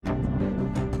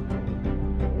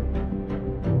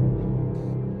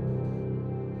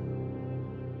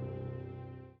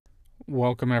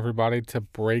Welcome, everybody, to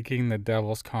Breaking the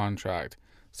Devil's Contract.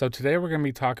 So, today we're going to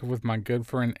be talking with my good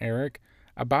friend Eric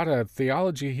about a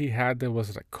theology he had that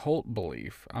was a cult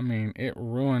belief. I mean, it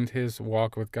ruined his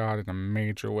walk with God in a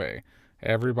major way.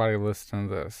 Everybody listen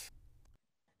to this.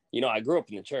 I grew up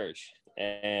in the church,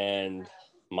 and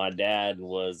my dad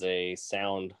was a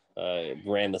sound,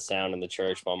 ran the sound in the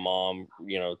church. My mom,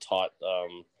 taught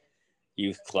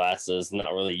youth classes,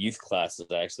 not really youth classes,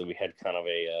 actually. We had kind of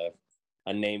a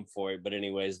name for it. But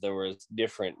anyways, there was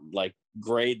different like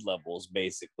grade levels,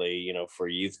 basically, for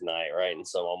youth night, right? And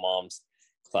so my mom's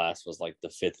class was like the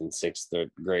fifth and sixth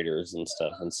graders and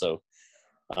stuff. And so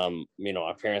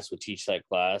our parents would teach that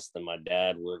class, then my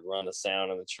dad would run the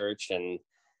sound in the church, and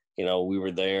we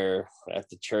were there at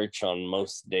the church on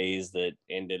most days that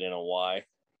ended in a Y.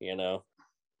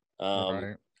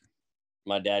 Right.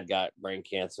 My dad got brain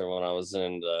cancer when I was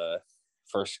in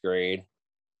first grade.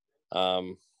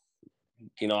 I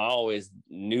always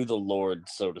knew the Lord,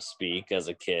 so to speak, as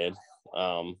a kid.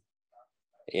 I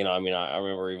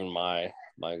remember even my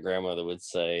grandmother would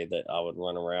say that I would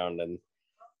run around and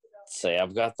say,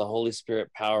 I've got the Holy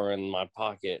Spirit power in my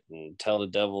pocket and tell the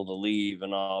devil to leave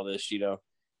and all this,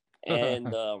 and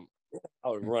I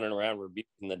was running around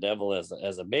rebuking the devil as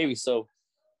a baby. So,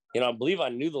 I believe I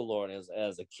knew the Lord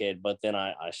as a kid, but then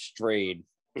I strayed,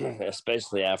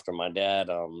 especially after my dad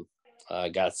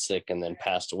got sick and then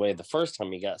passed away. The first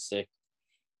time he got sick,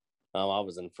 I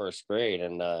was in first grade,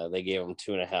 and they gave him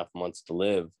 2.5 months to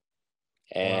live.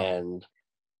 And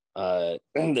the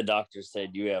doctor said,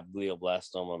 you have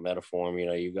glioblastoma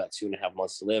metaform, you've got 2.5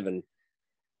 months to live. And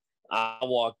I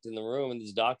walked in the room, and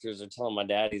these doctors are telling my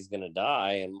dad he's going to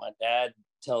die. And my dad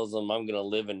tells them, I'm going to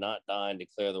live and not die and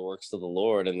declare the works of the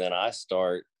Lord. And then I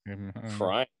start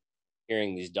crying,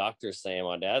 hearing these doctors saying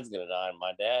my dad's going to die. And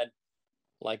my dad,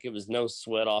 like it was no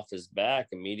sweat off his back,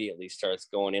 immediately starts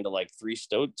going into like Three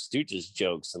Stooges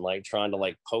jokes and like trying to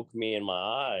like poke me in my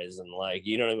eyes and like,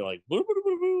 you know what I mean? Like, boo, boo,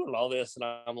 boo, boo, and all this. And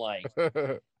I'm like,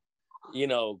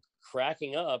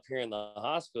 cracking up here in the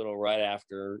hospital right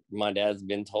after my dad's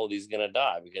been told he's going to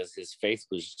die, because his faith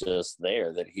was just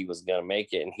there that he was going to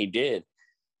make it. And he did.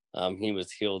 He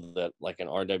was healed at like an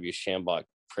R.W. Shambach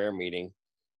prayer meeting.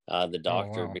 The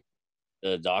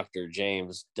doctor,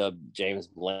 James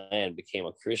Bland, became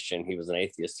a Christian. He was an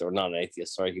atheist, or not an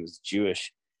atheist, sorry, he was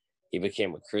Jewish. He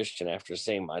became a Christian after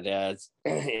seeing my dad's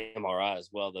MRI as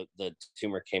well. The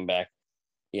tumor came back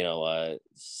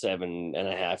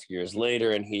 7.5 years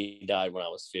later, and he died when I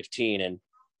was 15. And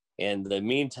in the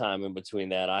meantime, in between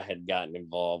that, I had gotten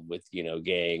involved with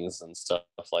gangs and stuff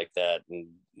like that, and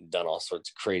done all sorts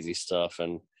of crazy stuff.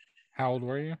 And How old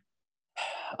were you?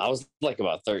 I was like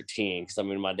about 13, because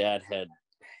my dad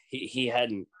he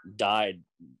hadn't died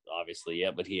obviously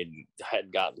yet, but he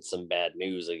had gotten some bad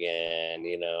news again,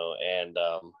 and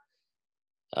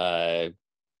I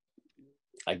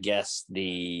guess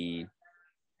the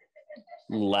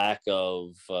lack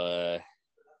of I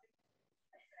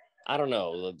don't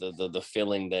know, the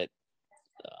feeling that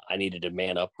I needed to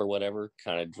man up or whatever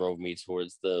kind of drove me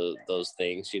towards those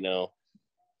things,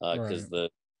 because the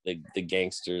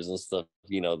gangsters and stuff,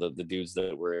 the dudes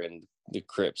that were in the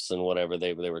Crips and whatever,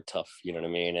 they were tough, you know what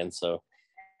I mean? And so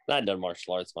I'd done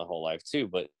martial arts my whole life too,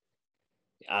 but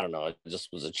I don't know, I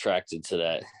just was attracted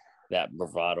to that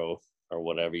bravado or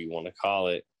whatever you want to call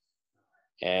it.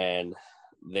 And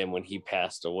then when he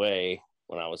passed away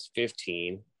when I was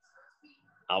 15,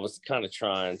 I was kind of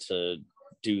trying to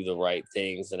do the right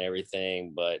things and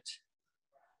everything, but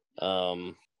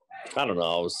I don't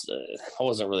know. I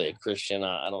wasn't really a Christian.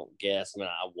 I don't guess.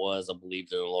 I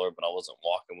believed in the Lord, but I wasn't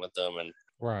walking with them. And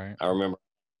I remember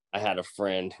I had a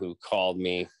friend who called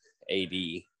me AD,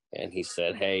 and he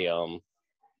said, "Hey,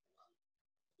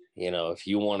 if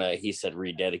you want to," he said,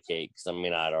 "rededicate." Because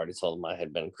I'd already told him I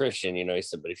had been a Christian. He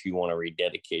said, "But if you want to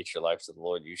rededicate your life to the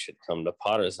Lord, you should come to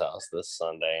Potter's House this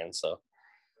Sunday." And so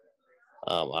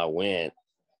I went.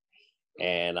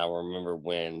 And I remember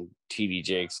when TD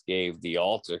Jakes gave the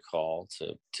altar call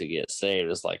to get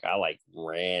saved, it's like I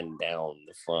ran down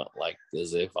the front like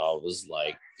as if I was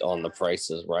like on The Price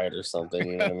is Right or something,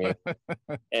 you know what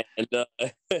I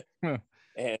mean?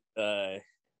 And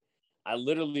I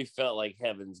literally felt like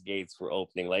heaven's gates were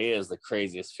opening. Like, it was the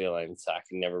craziest feeling. So I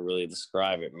can never really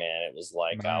describe it, man. It was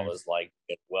like I was like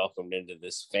welcomed into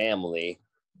this family.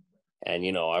 And,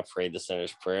 I prayed the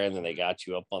sinner's prayer, and then they got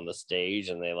you up on the stage,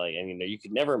 and you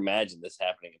could never imagine this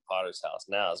happening at Potter's House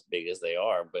now, as big as they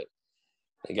are, but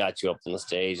they got you up on the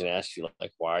stage and asked you,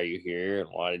 like, why are you here? And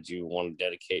why did you want to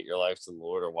dedicate your life to the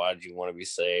Lord? Or why did you want to be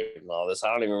saved and all this?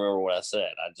 I don't even remember what I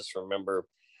said. I just remember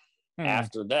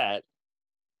after that,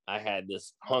 I had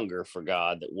this hunger for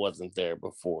God that wasn't there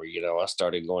before. I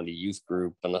started going to youth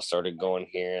group and I started going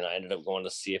here and I ended up going to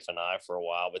CFNI for a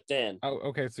while. But then Oh,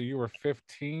 okay. So you were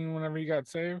 15 whenever you got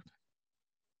saved?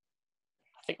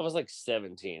 I think I was like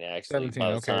 17 actually 17. by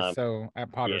the Okay. time. So at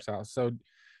Yeah. Potter's house. So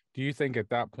do you think at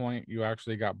that point you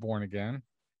actually got born again?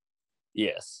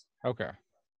 Yes. Okay.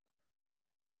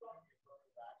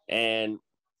 And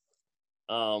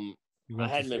You I went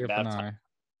to hadn't been baptized. CFNI.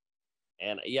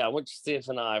 And yeah, I went to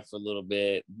CFNI for a little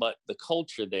bit, but the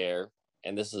culture there,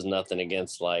 and this is nothing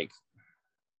against like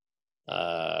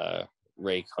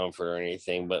Ray Comfort or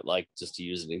anything, but like just to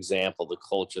use an example, the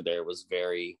culture there was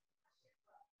very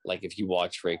like if you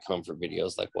watch Ray Comfort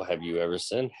videos, like, well, have you ever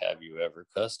sinned? Have you ever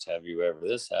cussed? Have you ever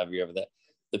this? Have you ever that?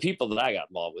 The people that I got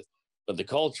involved with, but the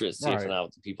culture at Right. CFNI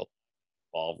with the people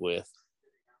involved with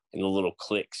and the little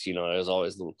cliques, there's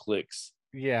always little cliques.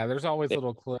 Yeah, there's always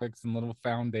little cliques and little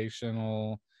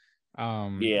foundational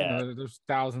Yeah, there's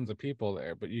thousands of people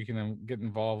there, but you can get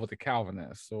involved with the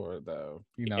Calvinists or yeah. the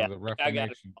I got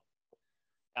Reformation.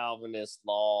 Calvinist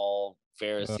law, Uh,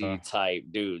 Pharisee type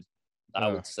dude. I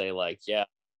uh, would say like, yeah,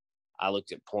 I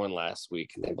looked at porn last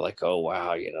week and they'd be like, oh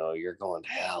wow, you're going to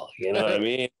hell. You know what I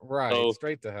mean? right, So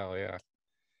straight to hell, yeah.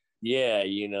 yeah,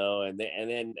 and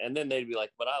then they'd be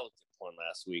like, but I looked at porn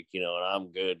last week, and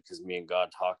I'm good because me and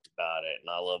God talked about it, and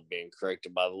I love being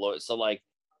corrected by the Lord. So like,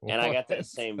 and I What? got that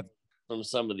same from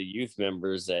some of the youth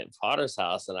members at Potter's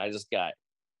house, and I just got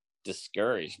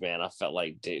discouraged, man. I felt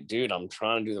like, dude, I'm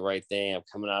trying to do the right thing. I'm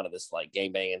coming out of this like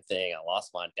gang banging thing. I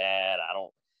lost my dad. I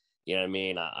don't, you know what I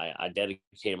mean? I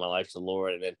dedicated my life to the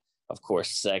Lord, and then of course,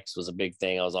 sex was a big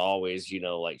thing. I was always,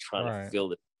 like trying to Right. fill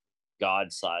the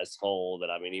God-sized hole. That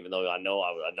I mean, even though I knew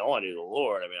the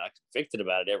Lord. I mean, I convicted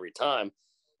about it every time,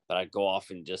 but I go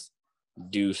off and just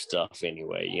do stuff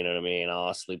anyway. You know what I mean?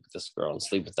 I'll sleep with this girl and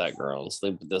sleep with that girl and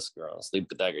sleep with this girl and sleep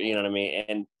with that girl. You know what I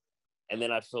mean? And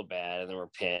then I'd feel bad and then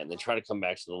repent and then try to come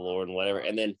back to the Lord and whatever.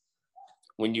 And then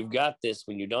when you've got this,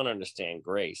 when you don't understand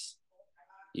grace,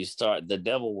 the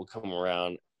devil will come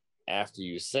around after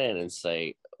you sin and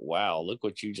say, wow, look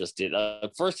what you just did.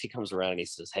 First, he comes around and he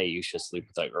says, hey, you should sleep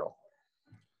with that girl.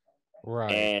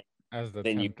 Right. And As the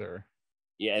then tempter.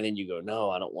 and then you go, no,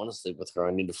 I don't want to sleep with her.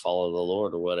 I need to follow the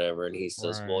Lord or whatever. And he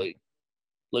says, well, Right.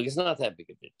 look, it's not that big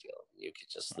a big deal. You could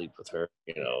just sleep with her,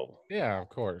 Yeah, of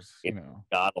course.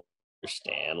 God will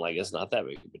understand. Like, it's not that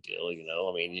big of a deal,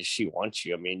 I mean, she wants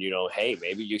you. I mean, hey,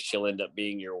 maybe she'll end up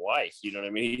being your wife. You know what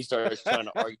I mean? He starts trying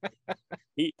to argue.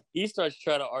 He starts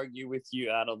trying to argue with you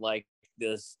out of like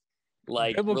this,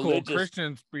 like Biblical religious,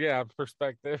 Christians, yeah,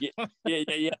 perspective. yeah.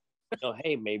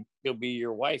 Hey, maybe she'll be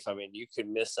your wife. I mean, you could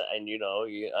miss it, and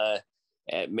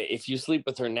if you sleep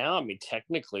with her now, I mean,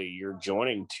 technically, you're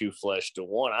joining two flesh to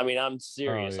one. I mean, I'm Oh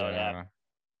serious. I would have yeah.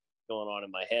 going on in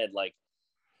my head, like,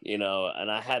 and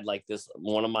I had like this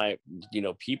one of my,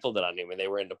 people that I knew, and they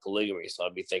were into polygamy. So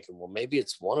I'd be thinking, well, maybe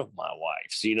it's one of my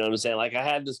wives. You know what I'm saying? Like I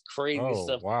had this crazy Oh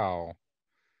stuff. wow.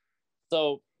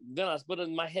 So then but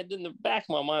in my head, in the back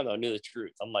of my mind, though, I knew the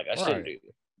truth. I'm like, I shouldn't Right. do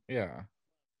this. Yeah.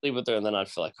 Sleep with her, and then I'd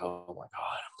feel like, oh my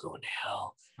God, I'm going to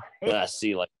hell. Then I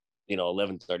see like,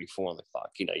 11:34 on the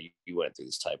clock. You went through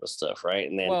this type of stuff, right?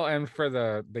 And then Well, and for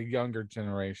the younger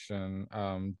generation,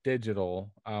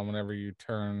 digital, whenever you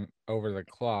turn over the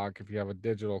clock, if you have a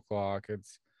digital clock,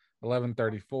 it's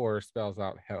 11:34 spells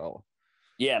out hell.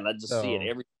 yeah, and I just see it So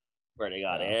every where they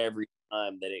got yeah. every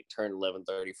time that it turned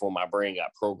 11:34, my brain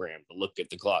got programmed to look at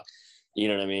the clock. You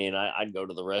know what I mean? I'd go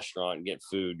to the restaurant and get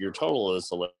food. Your total is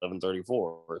 11:34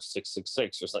 or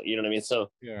 666 or something. You know what I mean? So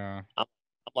Yeah. I'm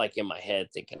like in my head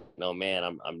thinking, no man,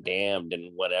 I'm damned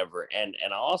and whatever. And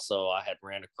also I had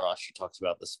ran across. She talks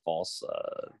about this false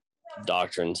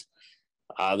doctrines.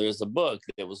 There's a book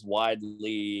that was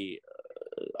widely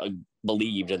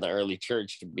believed in the early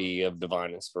church to be of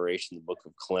divine inspiration. The Book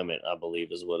of Clement, I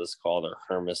believe, is what it's called, or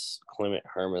Clement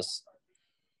Hermas.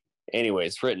 Anyway,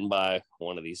 it's written by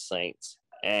one of these saints,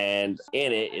 and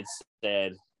in it, it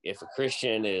said if a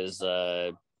Christian is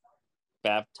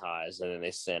baptized and then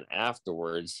they sin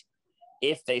afterwards,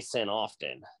 if they sin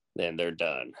often, then they're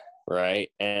done, right?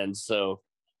 And so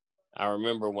I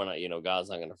remember when God's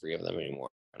not going to forgive them anymore.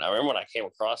 And I remember when I came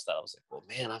across that, I was like, well,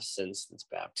 man, I've sinned since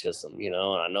baptism, and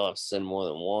I know I've sinned more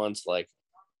than once, like,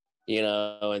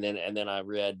 and then I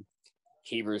read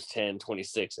Hebrews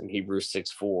 10:26 and Hebrews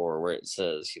 6:4, where it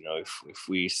says, if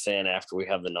we sin after we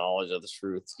have the knowledge of the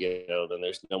truth, then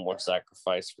there's no more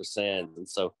sacrifice for sins. And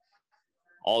so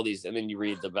all these, and then you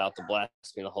read about the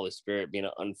blasphemy of the Holy Spirit being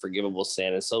an unforgivable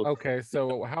sin. And so Okay,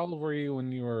 so how old were you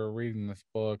when you were reading this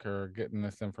book or getting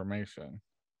this information?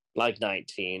 like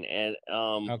 19. And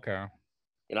Okay.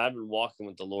 I've been walking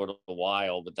with the Lord a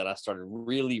while, but then I started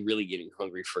really, really getting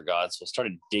hungry for God. So I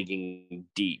started digging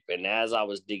deep. And as I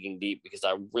was digging deep, because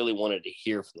I really wanted to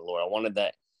hear from the Lord, I wanted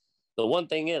that. The one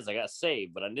thing is, I got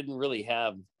saved, but I didn't really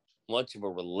have much of a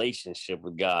relationship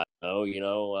with God.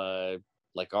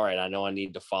 Like, all right, I know I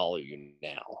need to follow you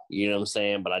now. You know what I'm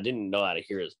saying? But I didn't know how to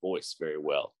hear his voice very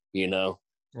well,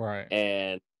 Right.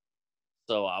 And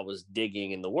so I was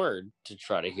digging in the word to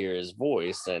try to hear his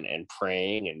voice and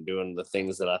praying and doing the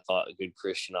things that I thought a good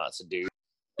Christian ought to do.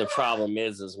 The problem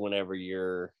is whenever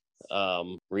you're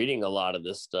reading a lot of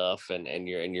this stuff and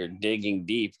you're digging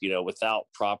deep, without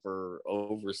proper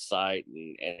oversight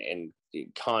and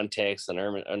context and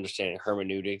understanding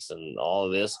hermeneutics and all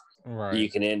of this, Right. you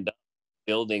can end up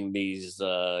building these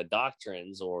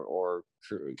doctrines or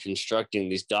constructing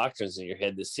these doctrines in your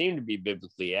head that seem to be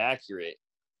biblically accurate,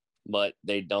 but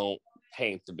they don't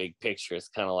paint the big picture. It's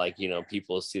kind of like,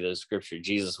 people see the scripture,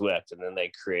 Jesus wept, and then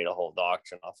they create a whole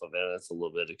doctrine off of it. And it's a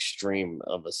little bit extreme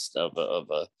of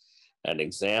an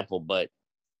example, but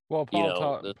Well,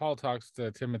 the, Paul talks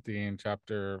to Timothy in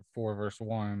chapter 4, verse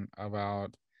 1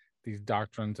 about these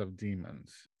doctrines of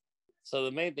demons. so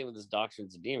the main thing with this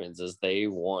doctrines of demons is they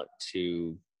want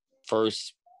to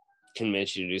first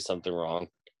convince you to do something wrong,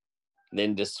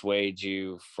 then dissuade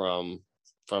you from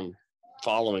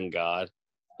following God.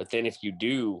 But then if you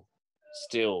do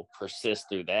still persist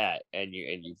through that, and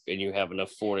you have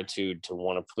enough fortitude to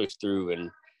want to push through and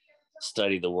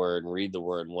study the word and read the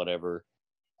word and whatever,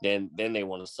 then they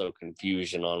want to sow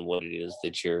confusion on what it is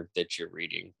that you're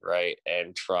reading, right?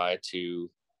 And try to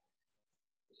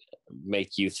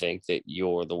make you think that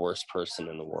you're the worst person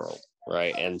in the world,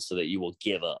 right? And so that you will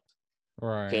give up.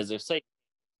 Right. Because if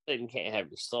Satan can't have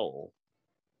your soul,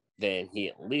 then he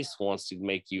at least wants to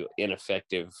make you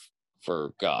ineffective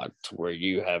for God, to where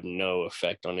you have no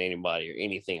effect on anybody or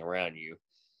anything around you.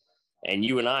 And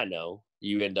you and I know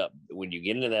you end up, when you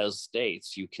get into those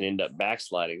states, you can end up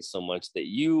backsliding so much that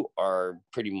you are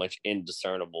pretty much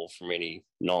indiscernible from any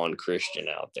non-Christian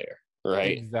out there,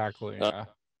 right? Exactly. Uh, Yeah.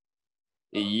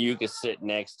 you could sit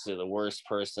next to the worst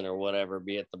person or whatever,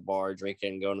 be at the bar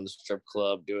drinking, going to the strip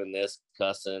club, doing this,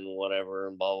 cussing, whatever,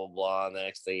 and blah, blah, blah. And the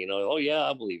next thing you know, oh, yeah,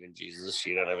 I believe in Jesus.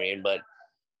 You know what I mean? But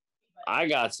I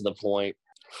got to the point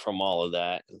from all of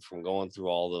that and from going through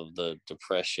all of the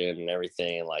depression and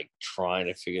everything, and like trying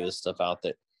to figure this stuff out,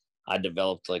 that I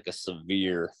developed like a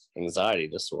severe anxiety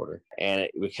disorder. And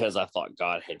because I thought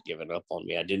God had given up on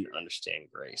me, I didn't understand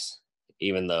grace.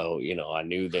 Even though, I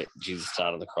knew that Jesus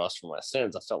died on the cross for my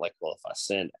sins, I felt like, well, if I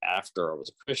sinned after I was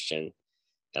a Christian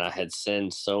and I had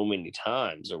sinned so many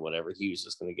times or whatever, he was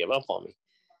just going to give up on me.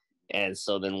 And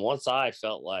so then once I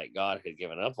felt like God had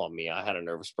given up on me, I had a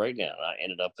nervous breakdown. I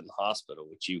ended up in the hospital,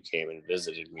 which you came and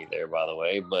visited me there, by the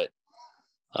way. But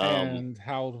And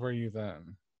how old were you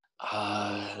then?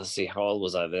 let's see, how old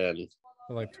was I then?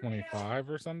 So like 25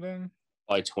 or something?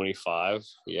 Probably 25.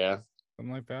 Yeah.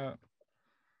 Something like that.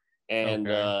 And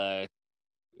Okay.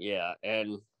 yeah.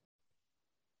 And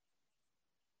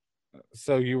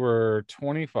So you were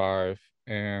 25,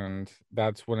 and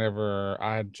that's whenever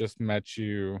I had just met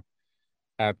you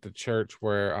at the church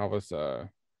where I was a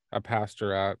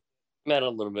pastor at. met a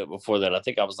little bit before that. I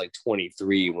think I was like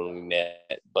 23 when we met,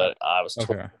 Uh, but I was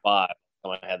okay. 25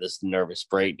 when I had this nervous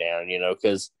breakdown,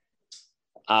 because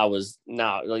I was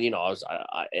now, I was,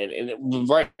 and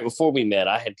right before we met,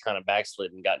 I had kind of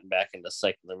backslid and gotten back into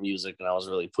secular music, and I was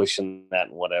really pushing that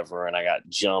and whatever. And I got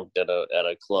jumped at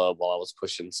a club while I was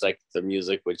pushing secular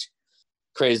music, which,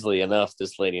 crazily enough,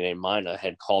 this lady named Mina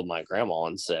had called my grandma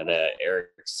and said, Eric,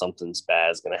 something's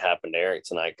bad is going to happen to Eric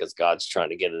tonight because God's trying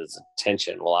to get his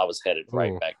attention. Well, I was headed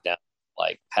right Ooh, back down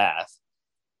like path,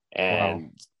 wow.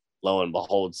 and lo and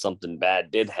behold, something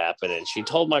bad did happen. And she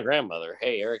told my grandmother,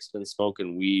 hey, Eric's been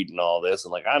smoking weed and all this.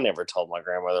 And like, I never told my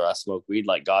grandmother I smoked weed.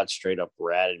 Like, God straight up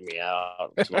ratted me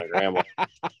out to my grandma.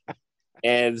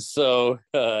 And so,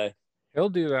 He'll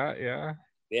do that, yeah.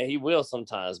 yeah, he will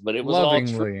sometimes, but it was all true.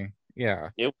 Lovingly, yeah.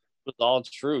 It was all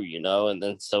true, And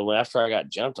then so after I got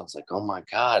jumped, I was like, oh my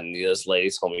God. And this lady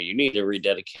told me, you need to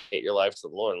rededicate your life to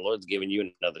the Lord. And the Lord's giving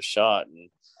you another shot. And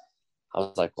I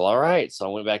was like, well, all right. So I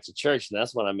went back to church, and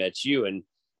that's when I met you. And,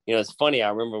 it's funny.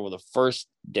 I remember the first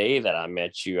day that I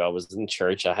met you, I was in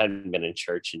church. I hadn't been in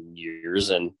church in years.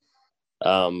 And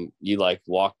you like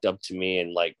walked up to me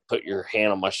and like put your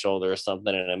hand on my shoulder or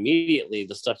something. And immediately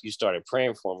the stuff you started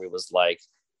praying for me was like,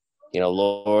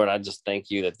 Lord, I just thank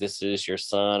you that this is your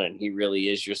son and he really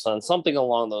is your son. Something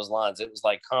along those lines. It was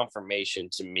like confirmation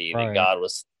to me that Right. God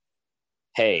was,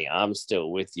 hey, I'm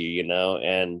still with you,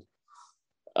 And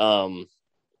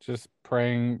Just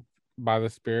praying by the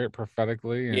Spirit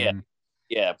prophetically yeah, and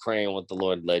yeah, praying what the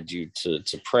Lord led you to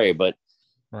pray. But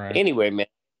Right. anyway, man,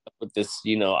 with this,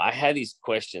 I had these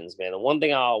questions, man. The one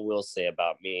thing I will say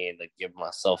about me, and to give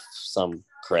myself some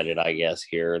credit, I guess,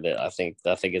 here, that I think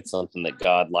it's something that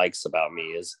God likes about me,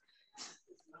 is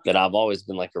that I've always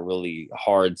been like a really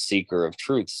hard seeker of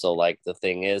truth. So like the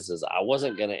thing is I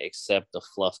wasn't gonna accept a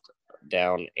fluffed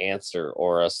down answer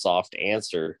or a soft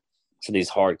answer to these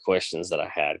hard questions that I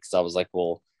had, because I was like,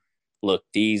 well, look,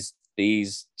 these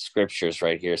scriptures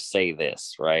right here say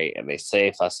this, right? And they say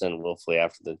if I sin willfully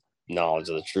after the knowledge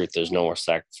of the truth, there's no more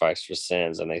sacrifice for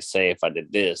sins. And they say if I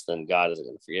did this, then God isn't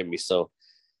going to forgive me. So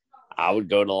I would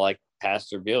go to like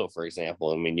Pastor Bill, for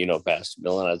example. I mean, Pastor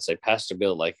Bill, and I'd say, Pastor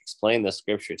Bill, like, explain the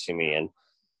scripture to me. And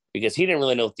because he didn't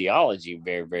really know theology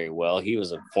very, very well, he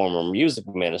was a former music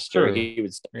minister. True. He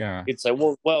would say, Yeah. he'd say,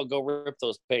 well, go rip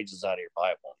those pages out of your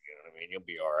Bible. You know what I mean? You'll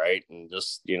be all right, and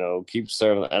just keep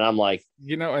serving. And I'm like,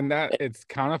 And that it's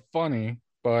kind of funny,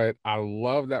 but I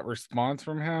love that response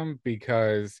from him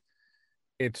because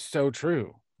it's so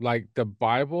true. Like the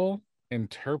Bible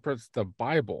interprets the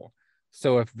Bible.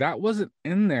 So if that wasn't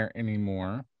in there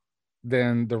anymore,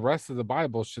 then the rest of the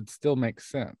Bible should still make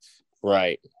sense.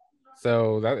 right.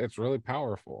 So that it's really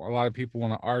powerful. A lot of people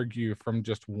want to argue from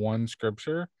just one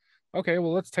scripture. Okay,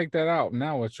 well, let's take that out.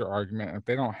 Now, what's your argument? If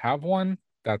they don't have one,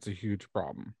 that's a huge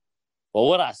problem. Well,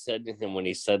 what I said to him when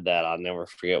he said that, I'll never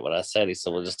forget what I said. He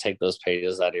said, well, just take those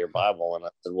pages out of your Bible. And I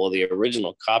said, well, the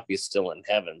original copy is still in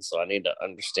heaven, so I need to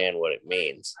understand what it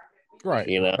means, Right.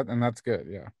 you know? And that's good.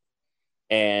 Yeah.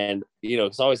 And,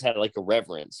 because I always had like a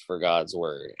reverence for God's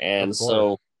word. Of And course.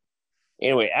 so,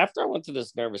 anyway, after I went through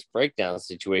this nervous breakdown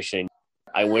situation,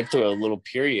 I went through a little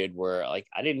period where like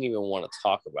I didn't even want to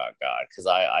talk about God, because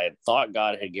I had thought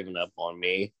God had given up on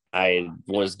me. I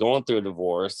was going through a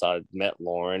divorce. I met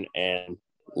Lauren, and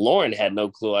Lauren had no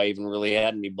clue I even really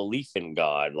had any belief in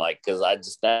God, like, because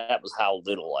that was how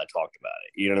little I talked about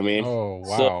it. You know what I mean? Oh,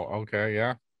 So wow. Okay.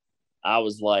 Yeah. I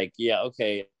was like, yeah,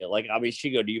 okay. Like, I mean,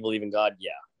 she go, do you believe in God?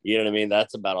 Yeah. You know what I mean?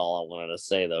 That's about all I wanted to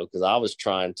say, though, because I was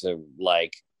trying to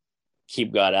like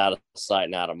keep God out of sight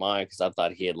and out of mind, because I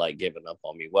thought he had like given up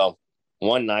on me. Well,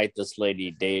 one night this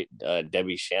lady,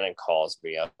 Debbie Shannon, calls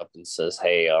me up and says,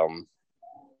 hey,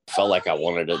 felt like God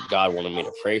wanted me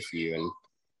to pray for you. And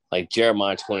like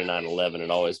Jeremiah 29:11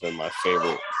 had always been my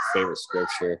favorite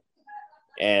scripture.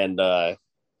 And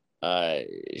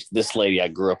this lady, I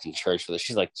grew up in church with her.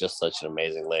 She's like just such an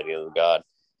amazing lady of God.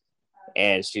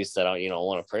 And she said, oh, I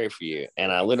want to pray for you.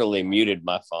 And I literally muted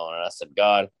my phone and I said,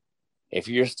 God, if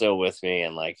you're still with me,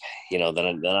 and like, then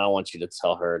I want you to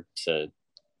tell her to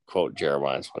quote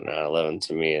Jeremiah 29:11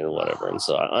 to me and whatever. And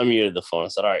so I unmuted the phone. I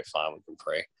said, all right, fine, we can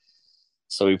pray.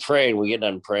 So we prayed, we get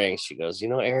done praying. She goes,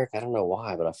 Eric, I don't know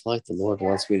why, but I feel like the Lord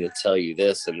wants me to tell you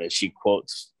this. And then she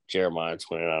quotes Jeremiah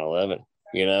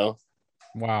 29:11.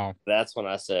 Wow. That's when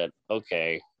I said,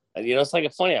 okay. And, it's like,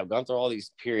 it's funny. I've gone through all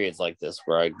these periods like this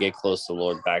where I get close to the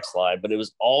Lord, backslide, but it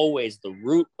was always the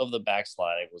root of the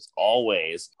backsliding was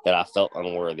always that I felt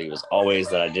unworthy. It was always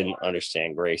that I didn't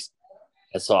understand grace.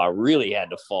 And so I really had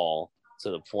to fall to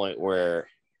the point where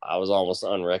I was almost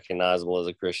unrecognizable as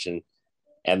a Christian.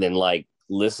 And then like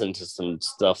listen to some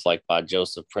stuff like by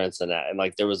Joseph Prince and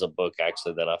like there was a book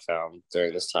actually that I found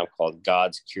during this time called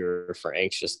God's Cure for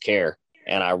Anxious Care.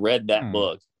 And I read that Hmm.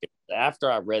 book.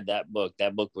 After I read that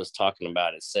book was talking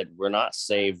about, it said, we're not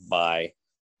saved by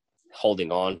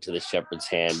holding on to the shepherd's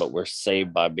hand, but we're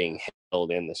saved by being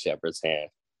held in the shepherd's hand.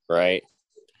 Right.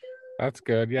 That's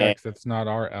good. Yeah, And because it's not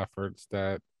our efforts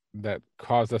that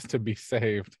cause us to be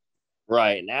saved.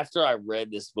 right. And after I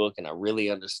read this book and I really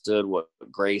understood what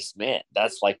grace meant,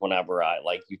 that's like whenever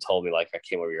like you told me, like I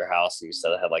came over your house and you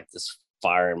said I had like this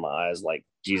fire in my eyes, like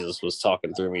Jesus was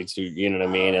talking through me too, you know what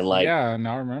I mean? And like, Yeah,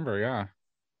 now I remember. Yeah.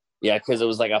 yeah, because it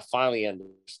was like I finally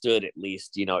understood, at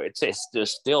least, it's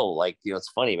just still like, it's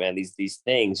funny, man, these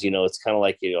things, it's kind of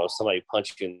like, somebody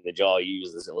punched you in the jaw. You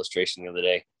used this illustration the other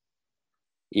day.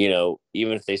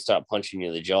 Even if they stop punching you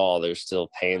in the jaw, there's still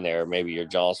pain there. Maybe your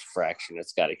jaw's fractured,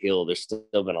 it's got to heal. There's still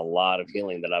been a lot of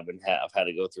healing that I've had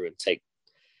to go through and take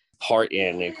part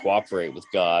in and cooperate with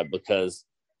God, because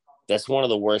that's one of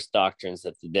the worst doctrines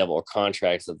that the devil, or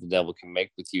contracts that the devil can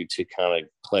make with you to kind of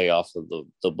play off of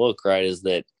the book, right? Is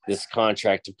that this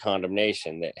contract of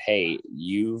condemnation that, hey,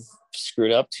 you've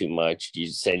screwed up too much. You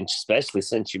said, especially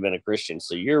since you've been a Christian.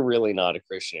 So you're really not a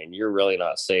Christian and you're really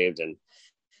not saved. And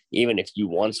even if you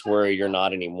once were, you're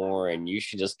not anymore. And you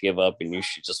should just give up and you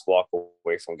should just walk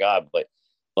away from God. But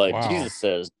Wow. Jesus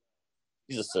says,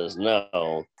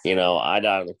 no, I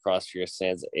died on the cross for your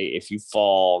sins. If you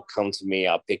fall, come to me,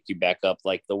 I'll pick you back up.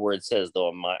 Like the word says, though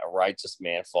a righteous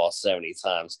man falls 70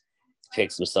 times,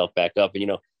 picks himself back up.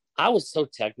 And, I was so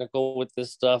technical with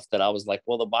this stuff that I was like,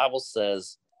 well, the Bible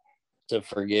says to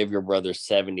forgive your brother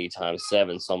 70 times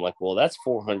 7. So I'm like, well, that's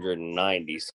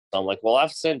 490. So I'm like, well,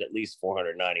 I've sinned at least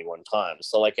 491 times.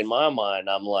 So like in my mind,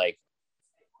 I'm like,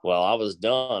 well, I was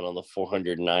done on the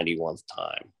 491th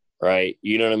time, right?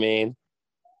 You know what I mean?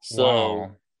 So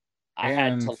Wow. I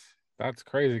had And to, that's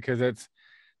crazy because it's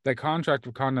the contract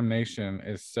of condemnation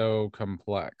is so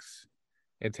complex.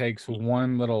 It takes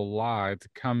one little lie to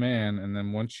come in, and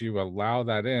then once you allow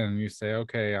that in, you say,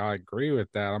 okay, I agree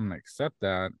with that, I'm going to accept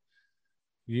that.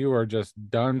 You are just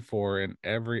done for in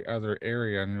every other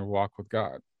area in your walk with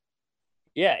God.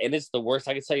 yeah, and it's the worst.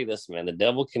 I can tell you this, man. The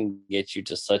devil can get you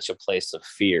to such a place of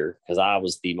fear because I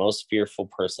was the most fearful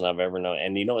person I've ever known.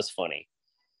 And it's funny.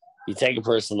 You take a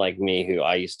person like me who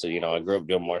I used to, I grew up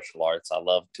doing martial arts. I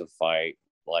loved to fight.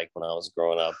 Like when I was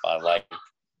growing up, I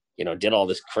did all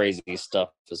this crazy stuff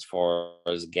as far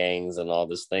as gangs and all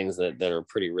these things that are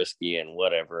pretty risky and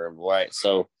whatever. Right.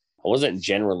 So I wasn't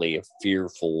generally a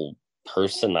fearful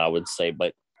person, I would say,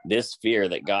 but this fear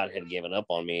that God had given up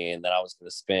on me and that I was going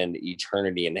to spend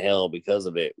eternity in hell because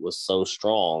of it was so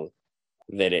strong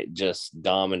that it just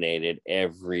dominated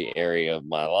every area of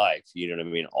my life. You know what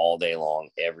I mean? All day long,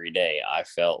 every day. I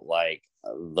felt like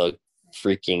the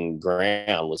freaking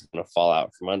ground was going to fall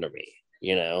out from under me.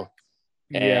 Yeah,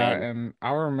 And and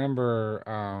I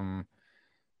remember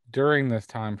during this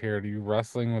time period, you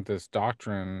wrestling with this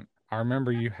doctrine. I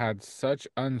remember you had such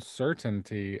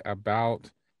uncertainty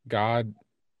about God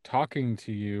talking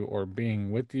to you or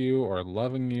being with you or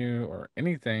loving you or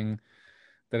anything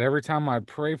that every time I'd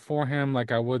pray for him,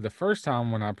 like I would the first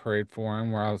time when I prayed for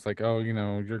him, where I was like, oh,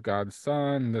 you're God's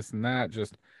son, this and that,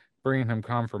 just bringing him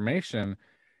confirmation,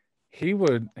 he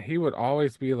would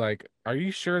always be like, "Are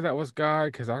you sure that was God?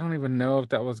 Because I don't even know if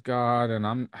that was God."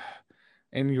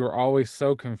 And you were always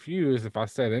so confused if I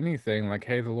said anything like,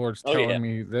 "Hey, the Lord's oh yeah, telling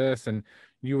me this," and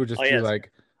you would oh just be yes,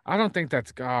 like, "I don't think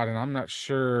that's God, and I'm not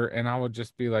sure." And I would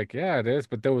just be like, "Yeah, it is,"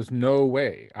 but there was no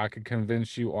way I could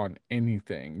convince you on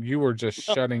anything. You were just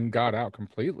shutting God out because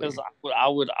completely.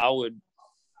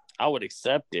 I would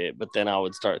accept it, but then I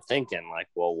would start thinking like,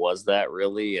 well, was that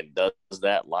really, and does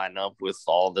that line up with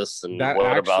all this, and That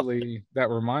what about? actually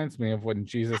that reminds me of when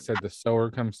Jesus said the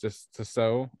sower comes to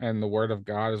sow, and the word of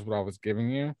God is what I was giving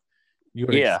you. You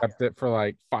would Yeah, accept it for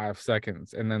like 5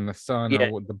 seconds, and then the sun or yeah.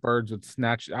 what the birds would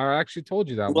snatch. I actually told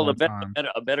you that Well, one time.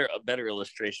 a better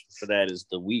illustration for that is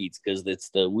the weeds, because it's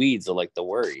the weeds are like the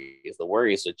worries. The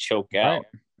worries would choke Right. out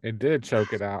It did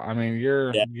choke it out. I mean,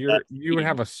 you're that you're you would seed.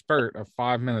 have a spurt of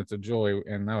 5 minutes of joy,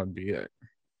 and that would be it.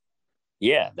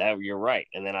 Yeah, that you're right.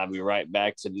 And then I'd be right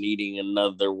back to needing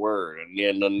another word and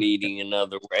then needing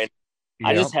another word. And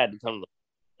I Yep. just had to come to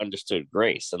understood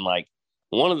grace. And like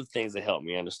one of the things that helped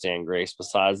me understand grace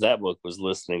besides that book was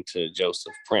listening to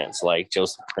Joseph Prince. Like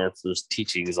Joseph Prince's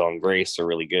teachings on grace are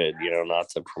really good, not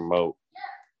to promote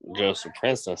Joseph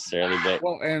Prince necessarily, but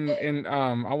Well, and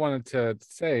I wanted to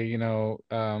say,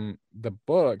 the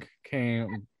book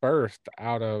came birthed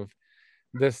out of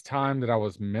this time that I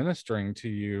was ministering to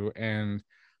you and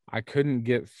I couldn't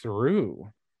get through.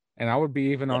 And I would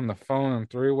be even on the phone and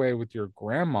three-way with your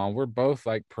grandma. We're both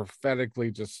like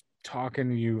prophetically just talking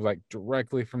to you like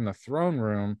directly from the throne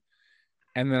room.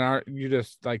 And then you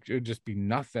just like it would just be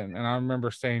nothing. And I remember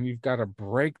saying, you've got to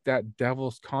break that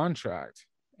devil's contract.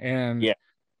 And yeah,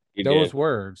 you those did.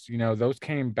 words, those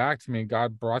came back to me.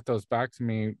 God brought those back to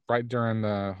me right during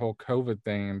the whole COVID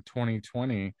thing in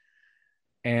 2020,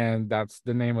 and that's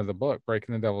the name of the book,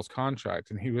 Breaking the Devil's Contract.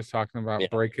 And he was talking about Yeah.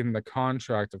 breaking the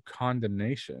contract of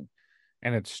condemnation.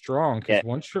 And it's strong Yeah. because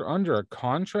once you're under a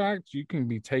contract, you can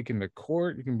be taken to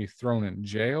court, you can be thrown in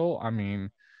jail. I mean,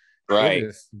 it Right.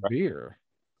 is severe.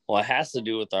 Well, it has to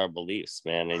do with our beliefs,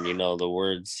 man. And the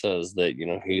word says that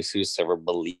whosoever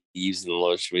believes in the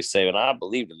Lord should be saved. And I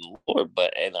believed in the Lord,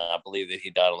 and I believe that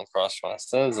He died on the cross for my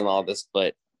sins and all this.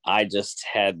 But I just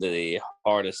had the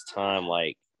hardest time,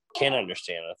 like, can't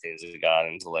understand the things of God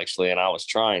intellectually, and I was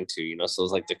trying to. So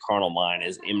it's like the carnal mind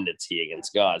is enmity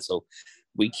against God. So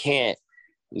we can't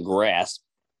grasp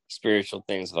spiritual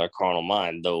things with our carnal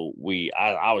mind, though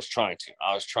I was trying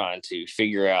to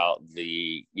figure out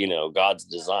the God's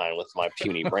design with my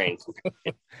puny brain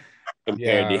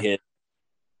compared to Yeah. His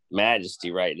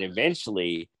majesty, right? And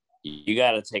eventually you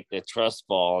got to take the trust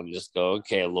fall and just go,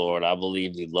 okay, Lord, I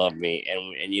believe You love me.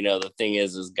 And the thing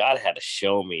is God had to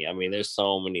show me. I mean, there's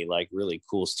so many like really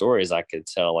cool stories I could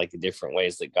tell, like the different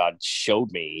ways that God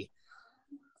showed me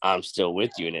I'm still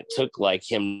with you. And it took like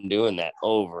him doing that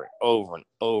over and over and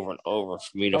over and over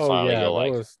for me to Oh finally yeah, go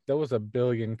like, there was a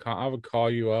billion. I would call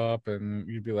you up and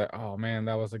you'd be like, "Oh man,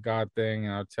 that was a God thing,"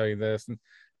 and I'll tell you this. And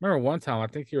remember one time, I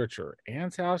think you were at your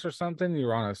aunt's house or something. You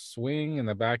were on a swing in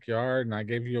the backyard, and I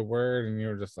gave you a word, and you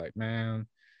were just like, "Man,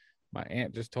 my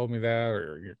aunt just told me that,"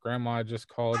 or your grandma just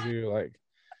called you. Like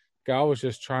God was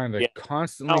just trying to yeah,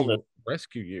 constantly countless,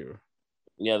 rescue you.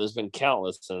 yeah, there's been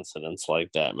countless incidents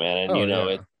like that, man. And Oh you know,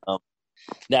 yeah.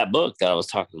 that book that I was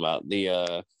talking about,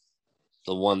 the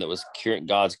one that was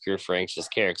God's cure for anxious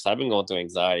care. Because I've been going through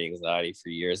anxiety for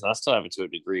years, and I still have it to a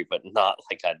degree, but not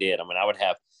like I did. I mean, I would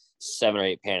have 7 or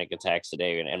 8 panic attacks a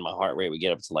day, and my heart rate would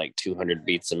get up to like 200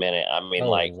 beats a minute. I mean, Oh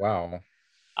like wow.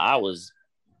 I was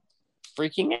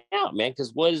freaking out, man.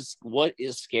 Because what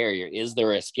is scarier? Is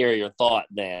there a scarier thought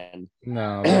than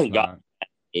No, there's God?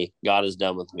 not. God is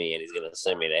done with me, and He's gonna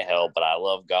send me to hell. But I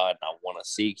love God, and I want to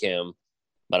seek Him,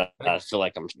 but I feel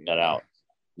like I'm shut Yeah. out.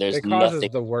 There's It causes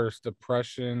nothing. the worst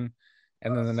depression,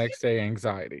 and then the next day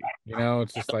anxiety.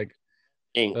 It's just like,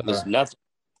 There's ugh. nothing.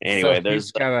 So Anyway, he's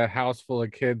there's got a house full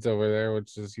of kids over there,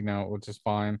 which is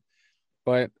fine.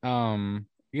 But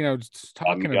just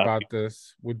talking got about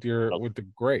this with your with the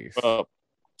grace. uh,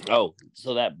 oh,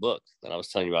 so that book that I was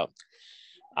telling you about,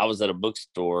 I was at a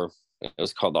bookstore. It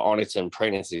was called the Arlington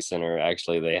Pregnancy Center.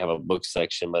 Actually, they have a book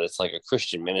section, but it's like a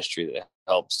Christian ministry that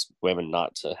helps women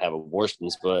not to have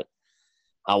abortions. But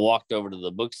I walked over to the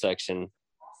book section,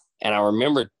 and I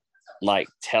remember like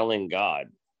telling God,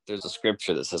 there's a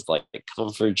scripture that says like,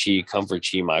 comfort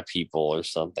ye, my people," or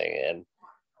something. And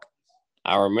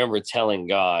I remember telling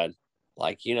God,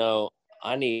 like,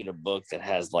 I need a book that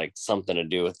has like something to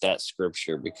do with that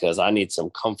scripture because I need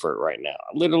some comfort right now.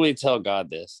 I literally tell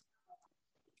God this.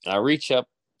 I reach up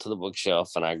to the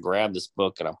bookshelf and I grab this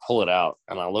book and I pull it out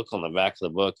and I look on the back of the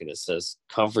book and it says,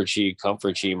 comfort ye,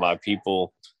 my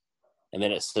people." And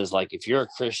then it says, like, if you're a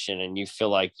Christian and you feel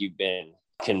like you've been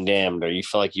condemned or you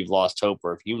feel like you've lost hope,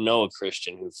 or if you know a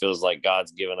Christian who feels like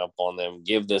God's given up on them,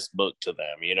 give this book to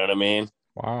them. You know what I mean?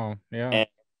 Wow, yeah. And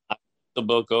I put the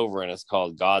book over and it's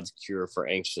called God's Cure for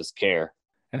Anxious Care.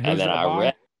 And And who's then that I by?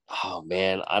 read, oh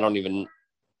man, I don't even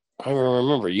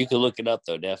remember. You could look it up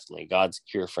though, definitely. God's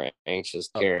Cure for Anxious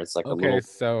Oh, Care. It's like a okay, little,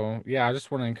 so yeah, I just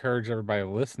want to encourage everybody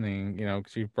listening,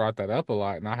 because you've brought that up a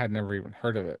lot, and I had never even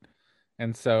heard of it.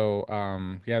 And so,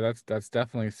 yeah, that's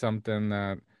definitely something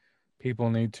that people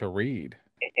need to read.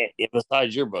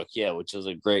 besides your book, yeah, which is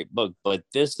a great book. But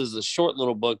this is a short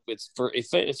little book. It's for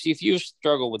if you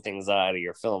struggle with anxiety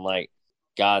or feeling like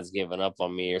God's given up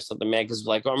on me or something, man. Because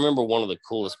like I remember one of the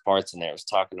coolest parts in there was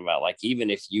talking about like even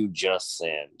if you just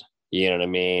sinned, you know what I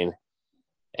mean,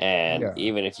 and Yeah.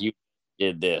 even if you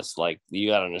did this, like you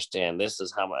got to understand this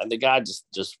is how much. And the guy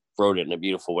just wrote it in a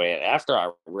beautiful way. And after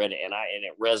I read it, and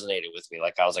it resonated with me.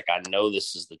 Like I was like, I know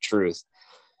this is the truth.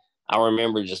 I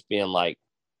remember just being like,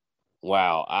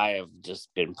 wow, I have just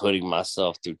been putting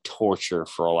myself through torture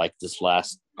for like this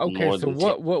last Okay, more so than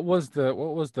 10. what was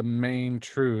the main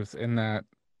truth in that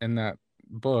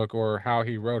book, or how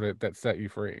he wrote it, that set you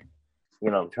free?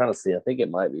 I'm trying to see. I think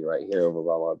it might be right here over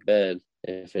by my bed.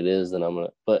 If it is, then I'm gonna,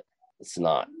 but it's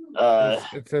not.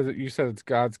 It says that you said it's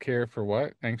God's care for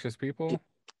what? Anxious people?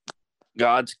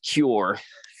 God's cure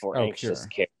for Oh, anxious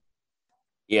cure. care.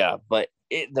 Yeah, but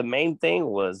the main thing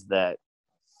was that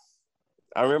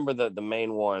I remember the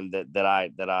main one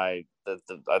the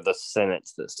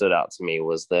sentence that stood out to me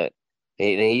was that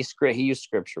he used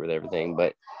scripture with everything,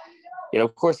 but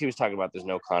of course he was talking about there's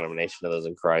no condemnation of those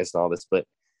in Christ and all this, but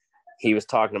he was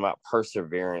talking about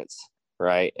perseverance,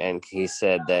 right? And he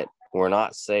said that we're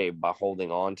not saved by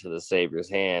holding on to the Savior's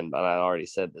hand, and I already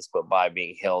said this, but by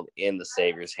being held in the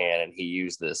Savior's hand. And he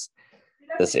used this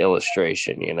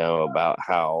illustration, about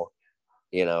how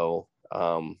you know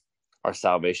our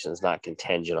salvation is not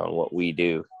contingent on what we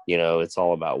do. It's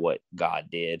all about what God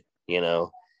did.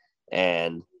 And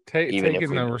even if Taking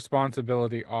we the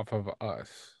responsibility off of us,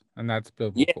 and that's yeah,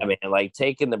 biblical. man, like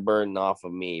taking the burden off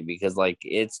of me, because like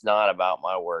it's not about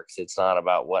my works, it's not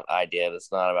about what I did,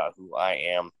 it's not about who I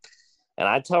am. And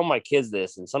I tell my kids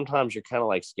this, and sometimes you're kind of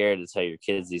like scared to tell your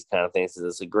kids these kind of things because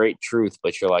it's a great truth,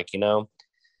 but you're like,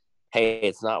 hey,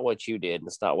 it's not what you did and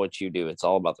it's not what you do. It's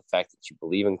all about the fact that you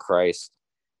believe in Christ,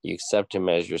 you accept him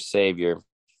as your savior,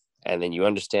 and then you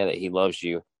understand that he loves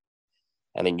you,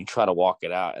 and then you try to walk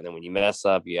it out. And then when you mess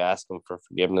up, you ask him for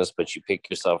forgiveness, but you pick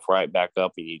yourself right back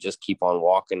up and you just keep on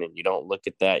walking, and you don't look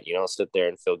at that. You don't sit there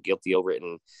and feel guilty over it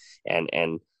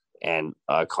and and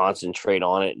concentrate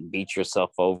on it and beat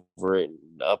yourself over it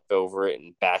and up over it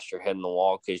and bash your head in the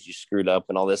wall because you screwed up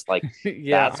and all this. Like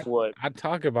Yeah, that's what I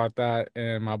talk about that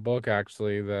in my book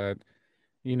actually, that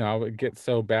I would get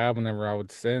so bad whenever I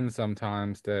would sin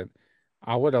sometimes that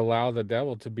I would allow the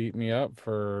devil to beat me up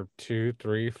for 2,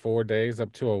 3, 4 days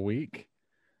up to a week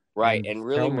Right. and And just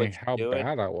really tell what me how you're doing,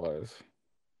 bad I was.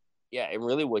 yeah, and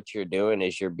really what you're doing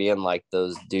is you're being like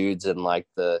those dudes in like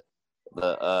they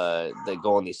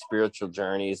go on these spiritual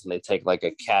journeys and they take like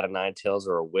a cat of nine tails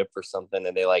or a whip or something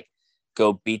and they like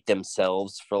go beat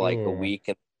themselves for like a Ooh, week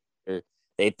and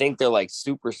they think they're like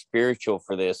super spiritual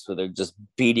for this, so they're just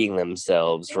beating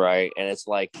themselves, right? And it's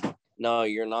like, no,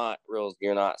 you're not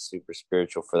super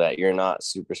spiritual for that. You're not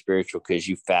super spiritual because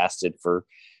you fasted for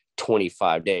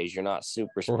 25 days. You're not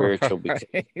super spiritual right.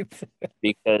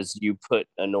 because you put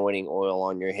anointing oil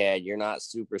on your head. You're not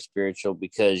super spiritual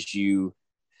because you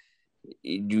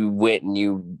went and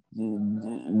you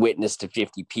witnessed to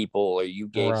 50 people, or you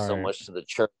gave so Right. much to the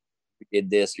church, you did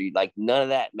this, or you, like, none of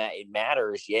that it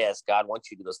matters. Yes, God wants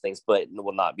you to do those things, but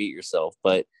will not beat yourself.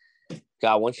 But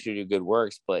God wants you to do good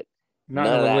works, but Not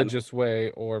in none a of that. religious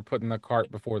way or putting the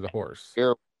cart before the horse.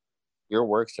 Your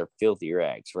works are filthy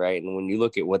rags, right? And when you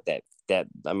look at what that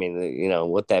I mean,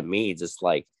 what that means, it's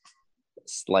like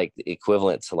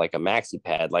equivalent to like a maxi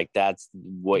pad. Like that's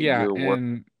what Yeah, your work.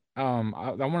 and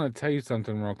I want to tell you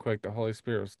something real quick. The Holy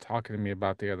Spirit was talking to me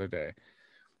about the other day.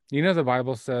 The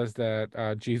Bible says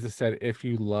that Jesus said, "If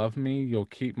you love me, you'll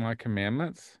keep my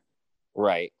commandments."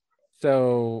 Right.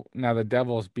 So now the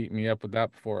devil's beat me up with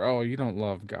that before. Oh, you don't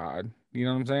love God. You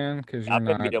know what I'm saying? Because you're I've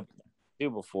been not. beat up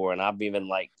too before, and I've even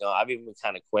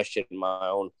kind of questioned my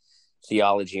own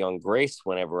theology on grace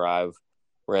whenever I've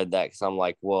read that, because I'm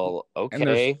like, well, And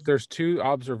there's okay, there's two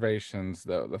observations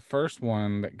though. The first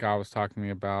one that God was talking to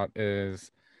me about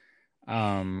is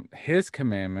his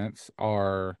commandments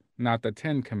are not the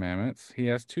 10 commandments. He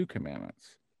has two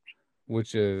commandments,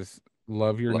 which is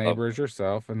love your love, neighbor as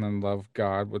yourself and then love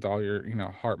God with all your,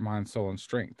 heart, mind, soul, and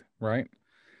strength, right?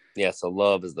 yeah. So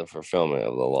love is the fulfillment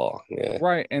of the law. Yeah,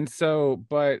 Right. And so,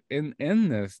 but in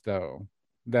this though,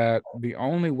 that the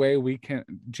only way we can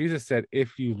Jesus said,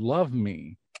 if you love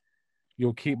me,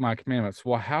 you'll keep my commandments.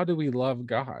 Well, how do we love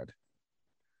God?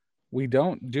 We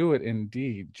don't do it in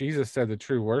deed. Jesus said the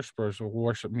true worshipers will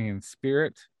worship me in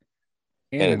spirit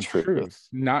and and in in truth, truth,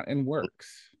 not in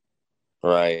works.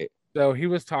 right? So he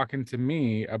was talking to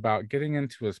me about getting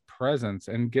into his presence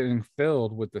and getting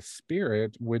filled with the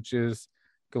spirit, which is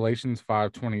Galatians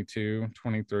 5:22,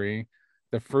 23,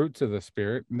 the fruits of the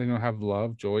spirit. And then you'll have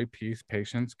love, joy, peace,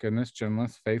 patience, goodness,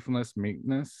 gentleness, faithfulness,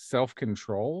 meekness,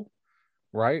 self-control,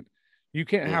 right? You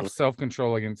can't have Mm-hmm.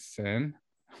 self-control against sin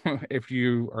if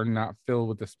you are not filled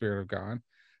with the spirit of God.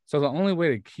 So the only way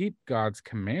to keep God's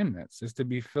commandments is to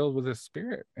be filled with his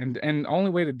spirit. And the only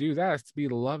way to do that is to be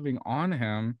loving on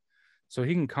him so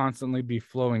he can constantly be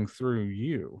flowing through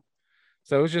you.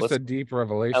 So it's just What's a deep kind of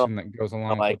revelation that goes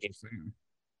along with like what you're saying.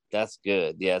 that's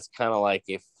good. Yeah, it's kind of like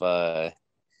if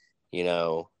you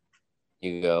know,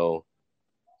 you go,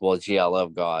 well, gee, I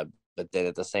love God, but then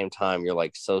at the same time, you're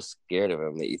like so scared of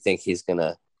him that you think he's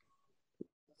gonna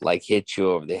like hit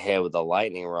you over the head with a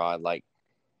lightning rod. Like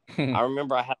I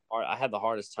remember I had the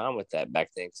hardest time with that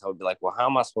back then, because I would be like, well, how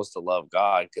am I supposed to love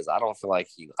God? Because I don't feel like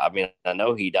I mean, I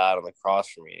know he died on the cross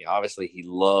for me. Obviously, he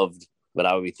loved, but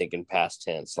I would be thinking past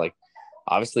tense. Like,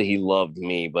 obviously, he loved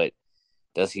me, but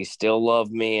does he still love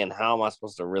me? And how am I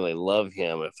supposed to really love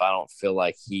him if I don't feel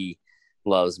like he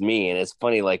loves me? And it's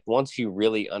funny, like, once you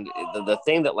really the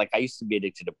thing that, like, I used to be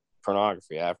addicted to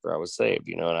pornography after I was saved,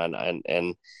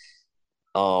 and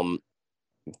um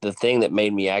the thing that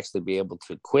made me actually be able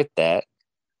to quit that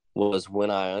was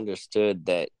when I understood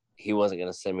that he wasn't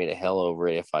going to send me to hell over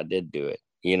it if I did do it.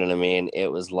 You know what I mean?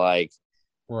 It was like,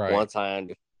 Right. once I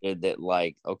understood that,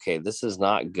 like, okay, this is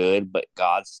not good, but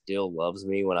God still loves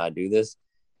me when I do this.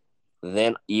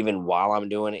 Then, even while I'm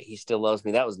doing it, he still loves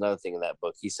me. That was another thing in that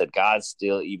book. He said, God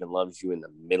still even loves you in the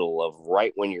middle of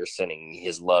right when you're sinning.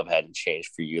 His love hadn't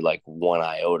changed for you like one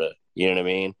iota. You know what I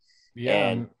mean? Yeah,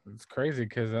 And and it's crazy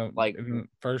because like, in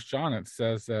First John it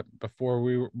says that while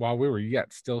we were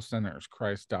yet still sinners,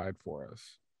 Christ died for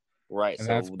us. right. And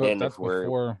So then if that's we're,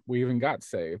 before we even got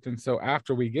saved. And so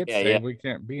after we get yeah, yeah, saved, we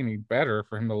can't be any better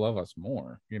for him to love us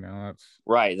more.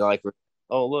 right. Like,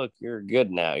 oh, look, you're good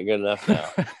now. You're good enough now.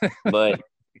 But,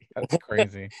 That's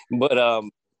crazy. but,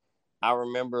 I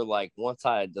remember, like, once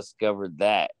I had discovered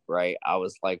that, right, I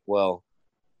was like, well,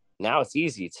 now it's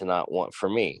easy to not want for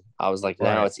me. I was like,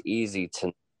 now Right. it's easy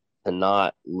to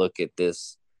not look at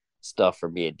this stuff or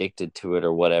be addicted to it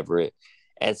or whatever it.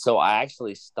 And so I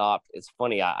actually stopped. It's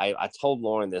funny. I told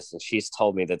Lauren this, and she's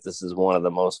told me that this is one of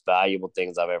the most valuable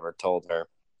things I've ever told her.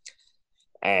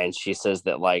 And she says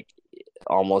that, like,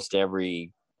 almost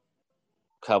every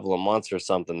couple of months or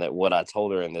something that what I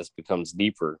told her in this becomes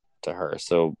deeper to her.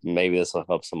 So maybe this will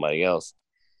help somebody else.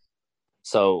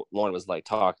 So Lauren was like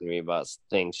talking to me about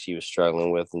things she was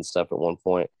struggling with and stuff at one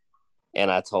point,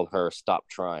 and I told her stop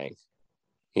trying,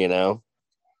 you know,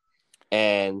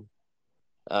 and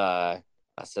I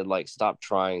said like stop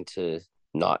trying to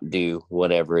not do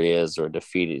whatever it is or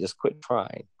defeat it. Just quit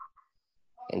trying.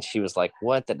 And she was like,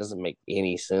 what? That doesn't make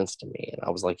any sense to me. And I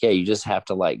was like, yeah, you just have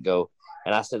to like go.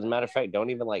 And I said, as a matter of fact, don't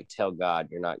even like tell God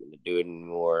you're not going to do it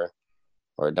anymore,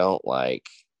 or don't like,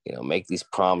 make these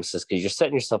promises, because you're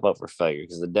setting yourself up for failure,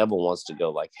 because the devil wants to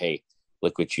go like, hey,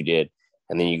 look what you did.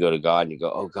 And then you go to God and you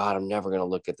go, oh God, I'm never going to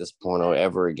look at this porno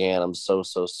ever again. I'm so,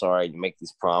 so sorry. You make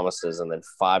these promises. And then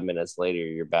 5 minutes later,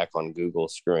 you're back on Google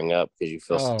screwing up because you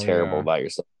feel so Oh terrible yeah. about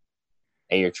yourself.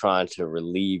 And you're trying to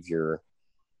relieve your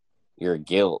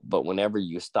guilt. But whenever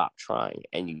you stop trying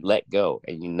and you let go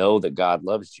and you know that God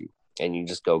loves you and you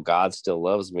just go, God still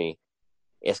loves me,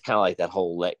 it's kind of like that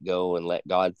whole let go and let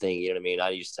God thing. You know what I mean? I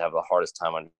used to have the hardest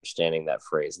time understanding that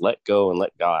phrase, let go and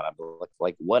let God. I'm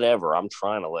like, whatever, I'm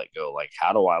trying to let go. Like,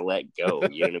 how do I let go?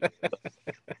 You know what I mean?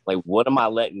 Like, what am I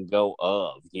letting go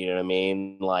of? You know what I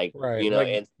mean? Like, Right. Like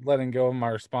and letting go of my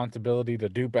responsibility to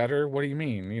do better. What do you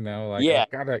mean? Like yeah,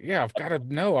 I've gotta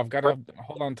know, I've gotta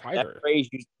hold on that tighter. phrase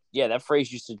that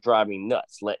phrase used to drive me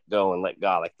nuts. Let go and let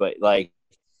God. Like, but like,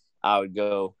 I would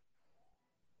go,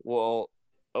 well,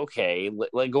 okay,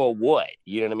 let go of what?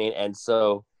 You know what I mean? And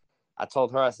so I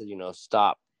told her, I said,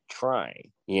 stop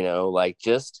trying, like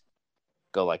just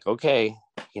go like, okay,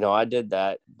 I did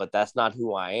that, but that's not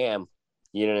who I am.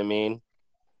 You know what I mean?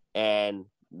 And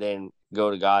then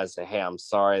go to God and say, hey, I'm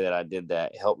sorry that I did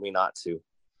that. Help me not to.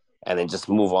 And then just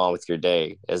move on with your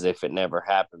day as if it never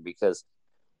happened, because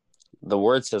the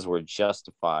word says we're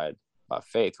justified by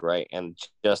faith, right? And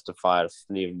justified,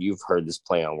 you've heard this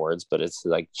play on words, but it's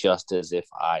like just as if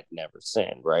I'd never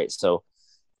sinned, right? So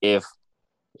if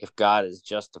God has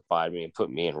justified me and put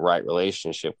me in right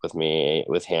relationship with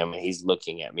him, and he's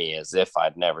looking at me as if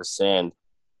I'd never sinned,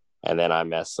 and then I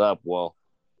mess up, well,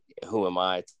 who am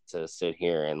I to sit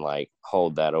here and like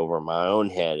hold that over my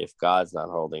own head if God's not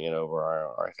holding it over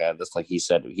our head? That's like he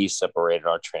said, he separated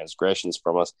our transgressions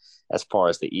from us as far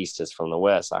as the east is from the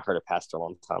west. I heard a pastor a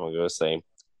long time ago say,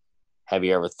 have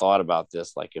you ever thought about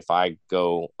this? Like, if I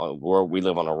go where we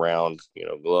live on a round,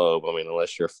 globe, I mean,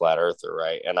 unless you're a flat earther,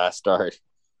 right? And I start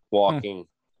walking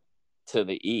to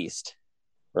the east,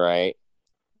 right?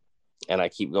 And I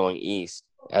keep going east.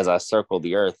 As I circle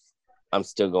the earth, I'm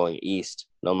still going east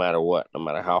no matter what, no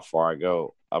matter how far I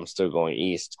go. I'm still going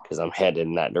east because I'm headed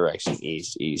in that direction,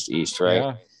 east, east, east, right?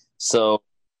 Yeah. So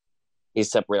he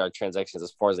separated our transactions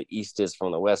as far as the east is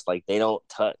from the west. Like, they don't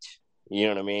touch. You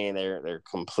know what I mean? They're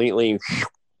completely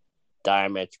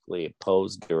diametrically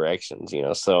opposed directions,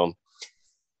 So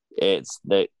it's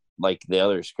that, like the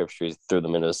other scriptures, threw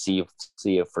them into a sea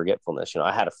of forgetfulness.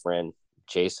 I had a friend,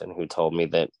 Jason, who told me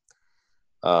that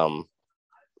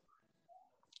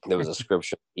there was a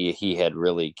scripture he had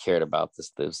really cared about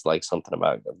this. There's like something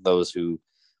about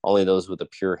only those with a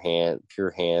pure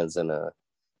hands and a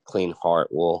clean heart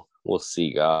will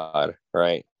see God,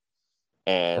 right?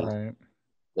 And Right.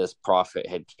 this prophet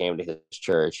had came to his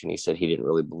church, and he said he didn't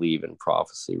really believe in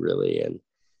prophecy really. And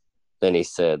then he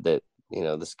said that,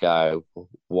 this guy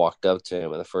walked up to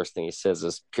him, and the first thing he says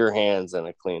is pure hands and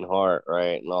a clean heart,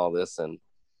 right? And all this. And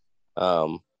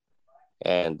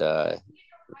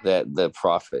that the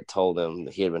prophet told him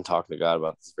he had been talking to God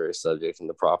about this very subject, and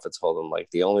the prophet told him, like,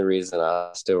 the only reason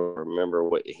I still remember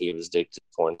what he was addicted to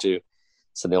porn too.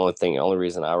 So the only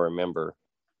reason I remember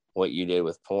what you did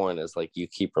with porn is like you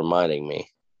keep reminding me,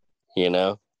 you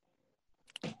know?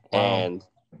 Wow.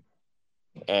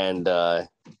 And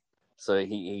so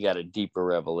he got a deeper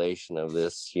revelation of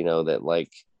this, that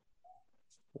like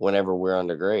whenever we're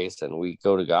under grace and we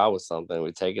go to God with something,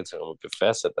 we take it to him, we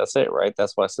confess it. That's it, right?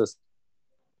 That's why it says,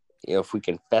 if we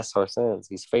confess our sins,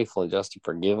 he's faithful and just to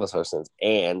forgive us our sins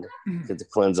and to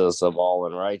cleanse us of all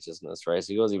unrighteousness, right?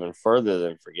 So he goes even further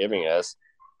than forgiving us,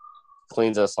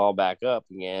 cleans us all back up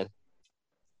again,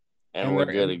 and And we're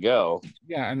there good and to go.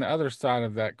 yeah, and the other side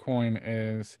of that coin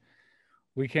is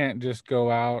we can't just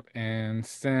go out and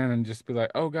sin and just be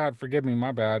like, "Oh God, forgive me,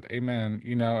 my bad, amen,"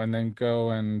 and then go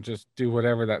and just do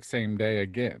whatever that same day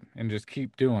again and just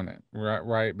keep doing it, right?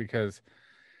 Right? Because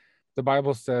the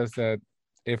Bible says that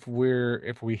if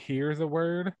we hear the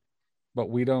word but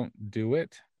we don't do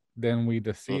it, then we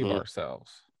deceive Mm-hmm.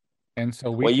 ourselves. And so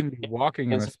we Well, can be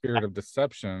walking in a spirit of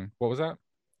deception. What was that?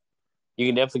 you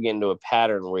can definitely get into a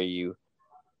pattern where you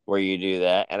do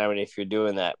that. And I mean, if you're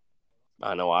doing that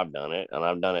I know I've done it, and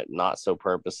I've done it not so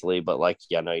purposely, but like,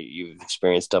 yeah, I know you've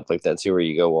experienced stuff like that too, where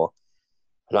you go, well,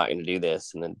 I'm not going to do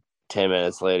this. And then 10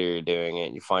 minutes later, you're doing it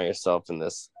and you find yourself in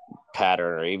this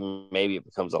pattern, or even maybe it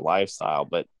becomes a lifestyle.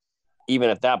 But even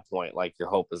at that point, like, your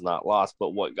hope is not lost. But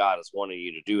what God is wanting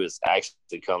you to do is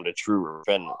actually come to true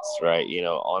repentance, right?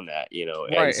 On that, and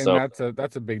Right, and so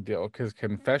that's a big deal because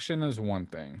confession is one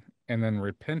thing, and then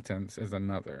repentance is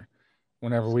another.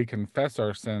 Whenever we confess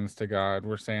our sins to God,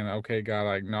 we're saying, "Okay, God,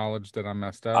 I acknowledge that I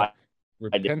messed up." I,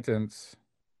 I did, Repentance,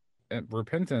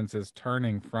 repentance is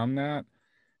turning from that,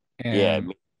 yeah,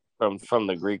 and from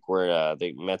the Greek word,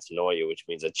 the metanoia, which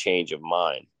means a change of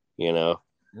mind,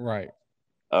 right,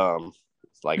 um,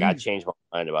 it's like I changed my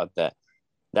mind about that.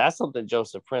 That's something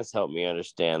Joseph Prince helped me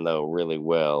understand though really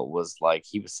well. Was like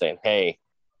he was saying, hey,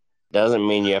 doesn't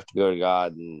mean you have to go to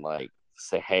God and like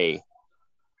say, hey,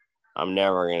 I'm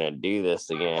never gonna do this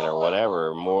again or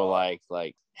whatever. More like,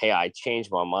 hey, I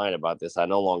changed my mind about this. I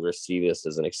no longer see this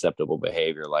as an acceptable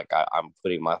behavior. Like I'm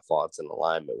putting my thoughts in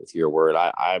alignment with your word.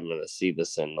 I'm gonna see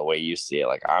this in the way you see it.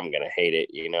 Like I'm gonna hate it,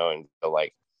 and go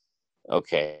like,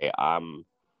 okay, I'm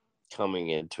coming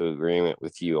into agreement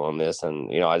with you on this.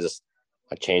 And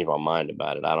I changed my mind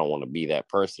about it. I don't want to be that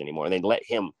person anymore. And then let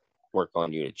him work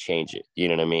on you to change it. You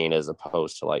know what I mean? As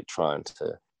opposed to like trying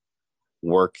to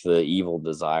work the evil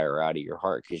desire out of your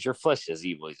heart, because your flesh is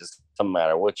evil. It just doesn't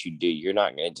matter what you do, you're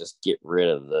not going to just get rid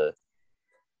of the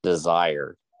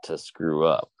desire to screw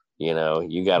up. You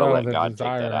got to no, let the God take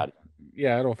that desire, out.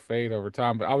 yeah, it'll fade over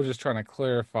time. But I was just trying to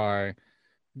clarify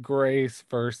grace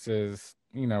versus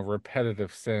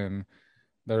repetitive sin.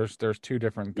 There's two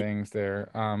different things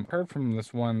there. Heard from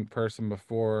this one person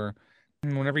before,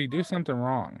 whenever you do something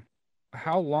wrong,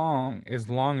 how long is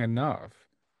long enough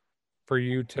for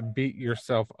you to beat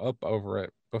yourself up over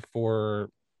it before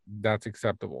that's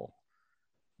acceptable?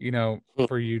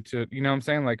 For you to, what I'm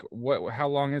saying? Like, how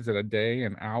long is it? A day,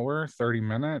 an hour, 30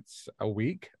 minutes, a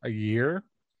week, a year?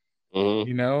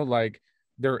 Mm-hmm. Like,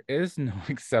 there is no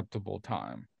acceptable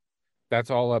time. That's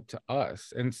all up to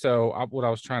us. And so, what I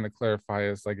was trying to clarify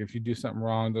is like, if you do something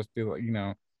wrong, just be like,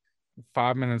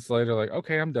 5 minutes later, like,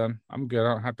 okay, I'm done. I'm good.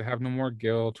 I don't have to have no more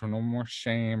guilt or no more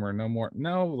shame or no more.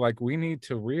 No, like, we need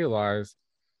to realize,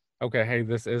 okay, hey,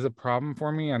 this is a problem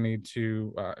for me. I need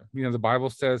to, the Bible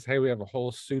says, hey, we have a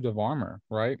whole suit of armor,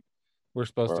 right? We're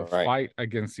supposed to Right. fight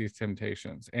against these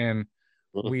temptations. And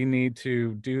Mm-hmm. we need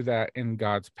to do that in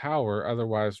God's power.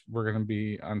 Otherwise, we're going to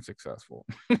be unsuccessful.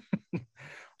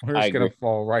 We're I just going agree. to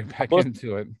fall right back Almost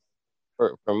into it.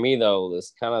 for me though,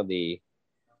 this kind of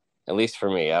at least for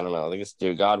me, I don't know. I think it's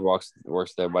dude, God works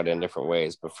with everybody in different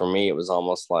ways. But for me, it was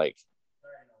almost like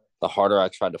the harder I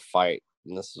tried to fight,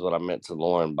 and this is what I meant to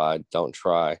Lauren by don't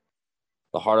try,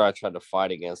 the harder I tried to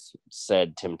fight against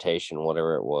said temptation,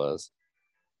 whatever it was,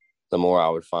 the more I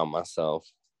would find myself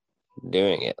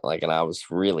doing it. Like, and I was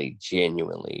really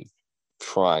genuinely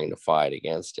trying to fight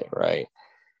against it, right?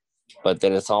 But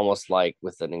then it's almost like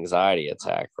with an anxiety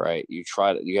attack, right? You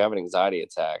have an anxiety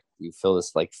attack, you feel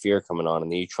this like fear coming on,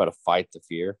 and then you try to fight the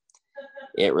fear.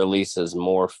 It releases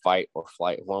more fight or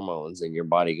flight hormones, and your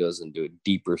body goes into a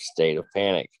deeper state of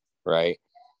panic, right?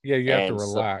 Yeah, you have to And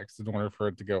so relax in order for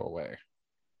it to go away.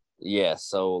 yeah,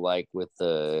 so like with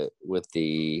the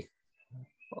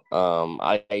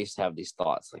I used to have these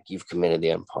thoughts like you've committed the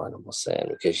unpardonable sin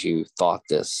because you thought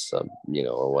this,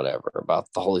 or whatever about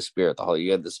the Holy Spirit.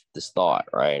 You had this thought,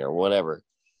 right, or whatever.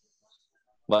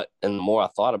 But and the more I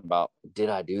thought about, did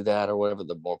I do that or whatever,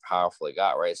 the more powerful it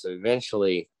got, right? So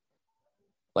eventually,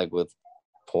 like with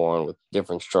porn, with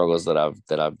different struggles that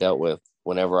I've dealt with,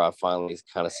 whenever I finally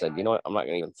kind of said, you know what, I'm not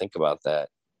gonna even think about that.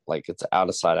 Like it's out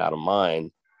of sight, out of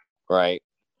mind, right?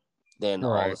 Then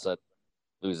all of a Right. sudden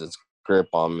lose its grip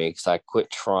on me because I quit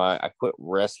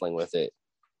wrestling with it.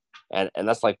 And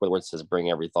that's like where it says bring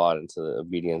every thought into the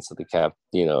obedience of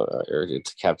or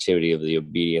into captivity of the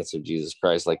obedience of Jesus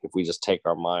Christ. Like if we just take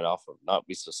our mind off of, not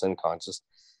be so sin conscious,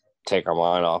 take our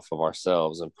mind off of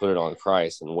ourselves and put it on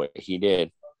Christ and what he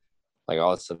did, like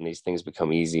all of a sudden these things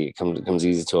become easy. It becomes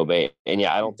easy to obey. And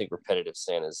yeah, I don't think repetitive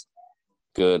sin is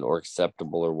good or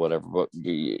acceptable or whatever, but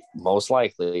most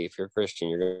likely if you're a Christian,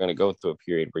 you're going to go through a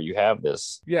period where you have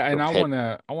this Yeah, and I repetitive.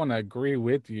 wanna I wanna agree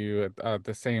with you at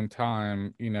the same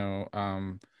time,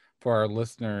 for our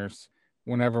listeners,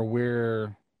 whenever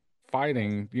we're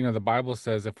fighting, the Bible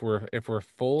says if we're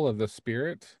full of the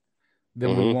Spirit,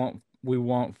 then we Mm-hmm.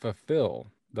 won't fulfill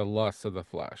the lusts of the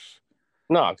flesh.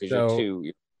 No, because you're So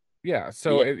too. yeah,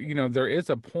 so Yeah. there is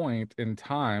a point in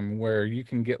time where you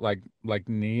can get like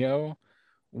Neo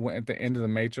when, at the end of the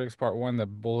Matrix Part 1, the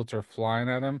bullets are flying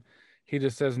at him. He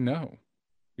just says no.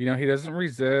 He doesn't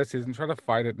resist. He doesn't try to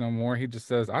fight it no more. He just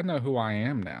says, I know who I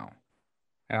am now.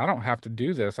 And I don't have to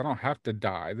do this. I don't have to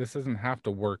die. This doesn't have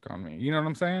to work on me. You know what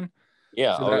I'm saying?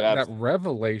 Yeah. So Oh, that absolutely.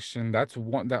 revelation, that's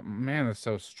one that man is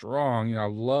so strong. I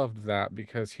loved that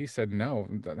because he said, "No,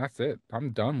 that's it.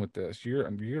 I'm done with this. You're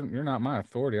not my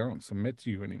authority. I don't submit to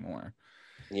you anymore."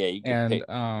 Yeah, you could And pick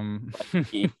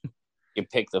like you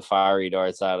pick the fiery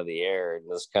darts out of the air and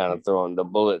just kind of throwing the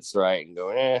bullets right and go,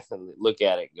 and look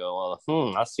at it, and go,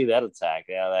 well, I see that attack.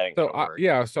 Yeah, that ain't gonna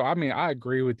work. so I mean, I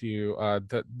agree with you.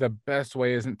 The best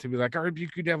way isn't to be like, "I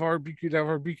rebuke you, devil, I rebuke you, devil,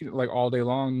 I rebuke you," like all day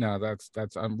long. No, that's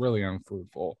really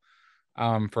unfruitful.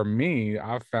 For me,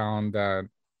 I've found that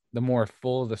the more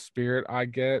full of the spirit I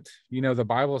get, the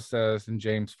Bible says in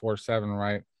James 4:7,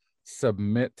 right?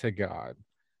 Submit to God,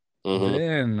 Mm-hmm.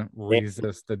 then Yeah,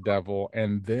 resist the devil,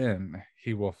 and then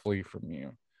he will flee from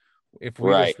you. If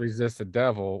we right. just resist the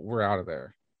devil, we're out of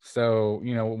there. So,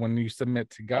 when you submit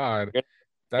to Like, God, you're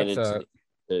that's committed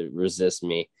a to resist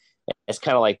me. It's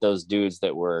kind of like those dudes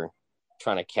that were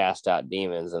trying to cast out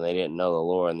demons and they didn't know the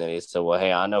Lord. And then he said, well,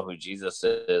 hey, I know who Jesus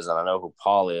is and I know who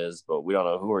Paul is, but we don't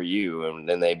know who are you. And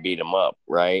then they beat him up,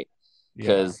 right? yeah.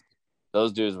 Because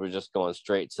those dudes were just going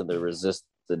straight to the resist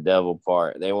the devil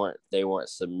part. They weren't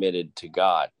submitted to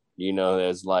God.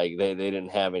 It's like they didn't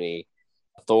have any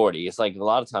authority. It's like a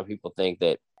lot of times people think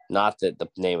that, not that the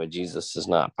name of Jesus is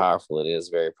not powerful, it is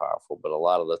very powerful, but a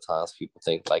lot of the times people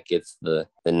think like it's the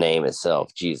name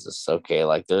itself, Jesus. Okay,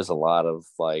 like there's a lot of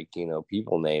like,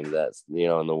 people named that,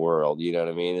 in the world, you know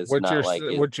what I mean? It's What not you're like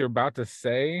it. what you're about to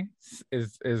say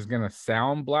is gonna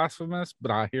sound blasphemous,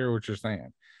 but I hear what you're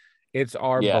saying. It's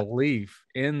our Yeah. belief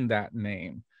in that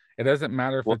name. It doesn't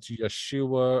matter if Well, it's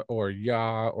Yeshua or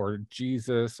Yah or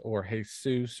Jesus or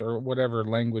Jesus or whatever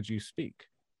language you speak.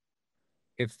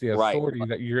 It's the right. authority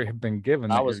that you have been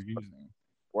given I that you're was using.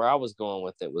 Where I was going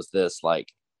with it was this,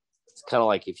 like it's kind of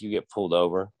like if you get pulled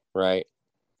over, right?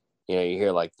 You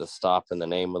hear like the stop in the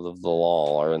name of the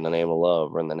law or in the name of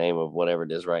love or in the name of whatever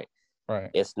it is, right?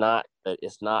 Right. It's not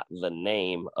the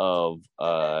name of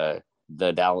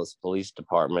the Dallas Police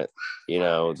Department,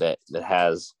 that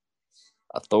has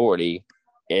authority.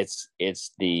 It's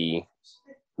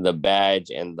the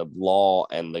badge and the law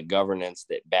and the governance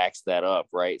that backs that up,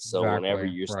 right? So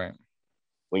Exactly. Right.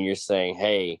 when you're saying,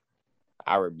 hey,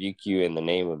 I rebuke you in the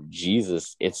name of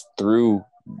Jesus, it's through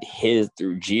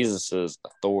Jesus's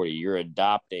authority. You're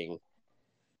adopting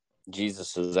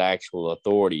Jesus's actual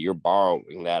authority. You're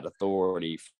borrowing that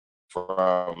authority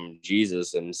from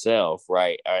Jesus himself,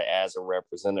 right? As a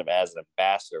representative, as an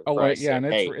ambassador of Oh wait, Christ, yeah, saying,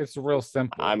 and it's hey, it's real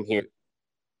simple. I'm here.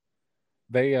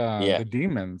 The Yeah.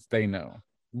 demons, they know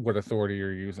what authority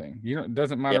you're using. It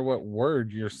doesn't Yeah. matter what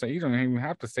word you're saying. You don't even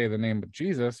have to say the name of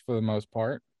Jesus for the most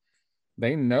part.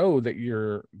 They know that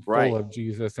you're full Right. of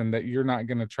Jesus and that you're not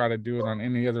going to try to do it on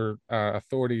any other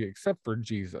authority except for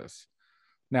Jesus.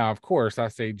 Now, of course, I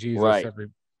say Jesus Right.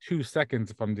 every 2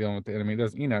 seconds if I'm dealing with the enemy.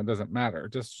 It doesn't matter.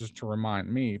 Just to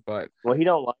remind me, but Well, he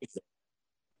don't like it.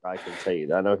 I can tell you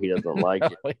that. I know he doesn't like no,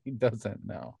 it. he doesn't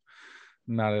know.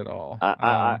 Not at all.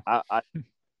 I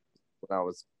when I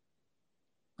was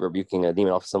rebuking a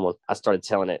demon off someone, I started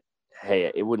telling it,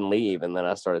 hey, it wouldn't leave. And then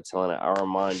I started telling it, I'll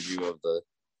remind you of the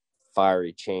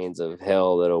fiery chains of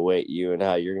hell that await you and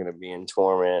how you're going to be in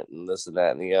torment and this and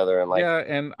that and the other. And like, Yeah,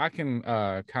 and I can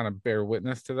kind of bear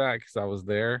witness to that because I was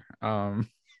there.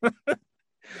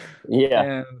 yeah,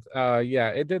 And yeah,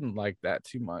 it didn't like that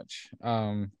too much.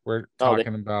 We're no, they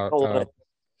talking about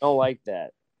don't like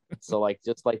that. So like,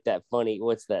 just like that funny,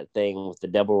 what's that thing with the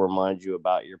devil remind you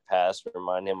about your past,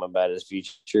 remind him about his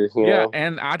future, yeah,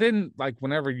 and I didn't like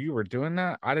whenever you were doing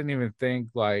that, I didn't think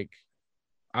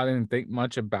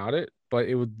much about it, but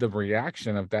it was the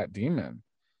reaction of that demon.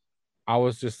 I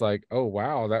was just like, oh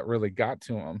wow, that really got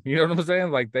to them. You know what I'm saying?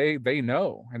 Like they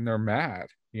know and they're mad,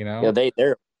 you know? they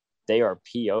are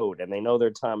PO'd and they know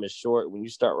their time is short. When you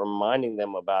start reminding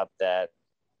them about that,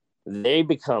 they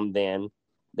become then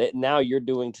that now you're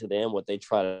doing to them what they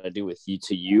try to do with you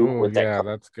to you Oh with that, yeah,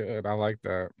 that's good. I like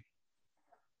that.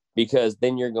 because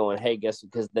then you're going, hey, guess,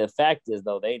 because the fact is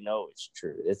though, they know it's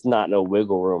true. It's not no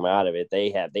wiggle room out of it.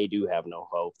 They do have no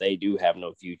hope. They do have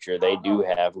no future. They do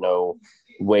have no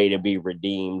way to be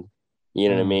redeemed. You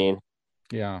know what I Mm, mean?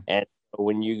 yeah. And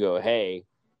when you go, hey,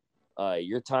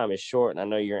 your time is short and I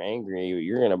know you're angry,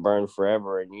 you're going to burn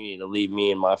forever and you need to leave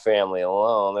me and my family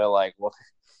alone. They're like, well,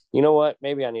 you know what?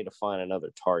 Maybe I need to find another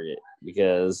target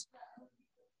because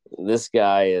this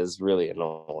guy is really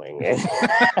annoying.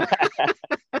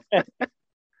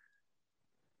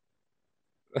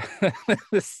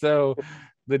 So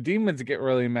the demons get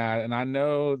really mad, and I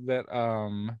know that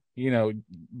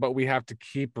but we have to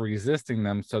keep resisting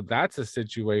them. So that's a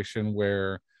situation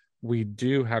where we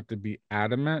do have to be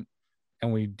adamant,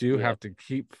 and we do Yeah. have to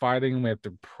keep fighting. We have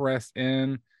to press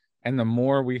in, and the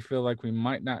more we feel like we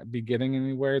might not be getting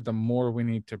anywhere, the more we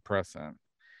need to press in.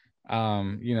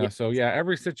 Yeah. So yeah,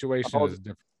 every situation is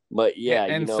different. But And, yeah,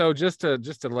 and so just to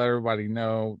let everybody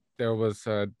know, there was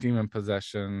a demon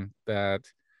possession that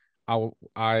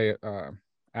I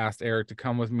asked Eric to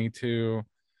come with me to.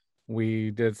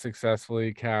 We did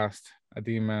successfully cast a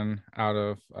demon out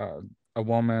of a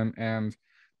woman, and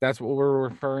that's what we're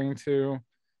referring to.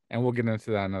 And we'll get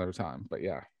into that another time. But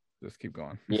yeah, just keep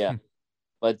going. yeah.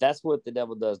 But that's what the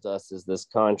devil does to us, is this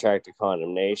contract of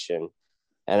condemnation.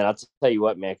 And I'll tell you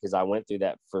what, man, because I went through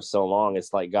that for so long.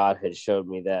 It's like God had showed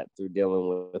me that through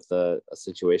dealing with a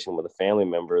situation with a family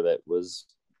member that was,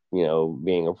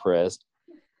 being oppressed,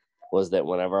 was that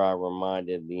whenever I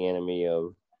reminded the enemy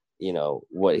of,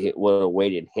 what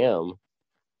awaited him,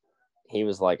 he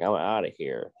was like, I'm out of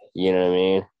here. You know what I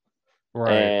mean?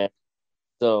 Right. And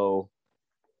so,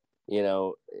 you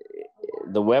know,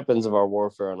 the weapons of our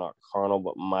warfare are not carnal,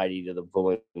 but mighty to the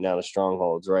pulling down of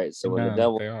strongholds, right? So when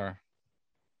Amen. They are.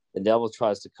 the devil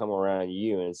tries to come around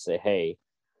you and say, hey,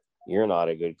 you're not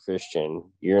a good Christian.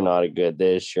 You're not a good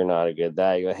this. You're not a good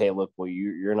that. You go, hey, look, well,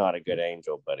 you're not a good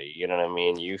angel, buddy. You know what I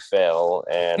mean? You fell,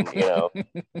 and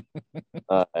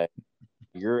uh,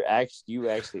 you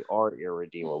actually are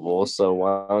irredeemable. So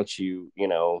why don't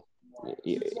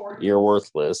you're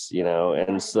worthless,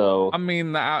 And so, I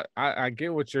mean, I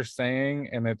get what you're saying,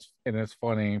 and it's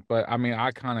funny, but I mean,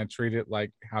 I kind of treat it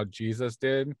like how Jesus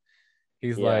did.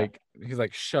 yeah, He's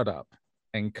like, shut up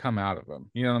and come out of them.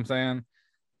 You know what I'm saying?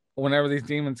 Whenever these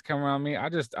demons come around me, I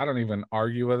don't even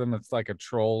argue with them. It's like a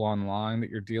troll online that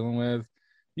you're dealing with.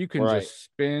 You can right. just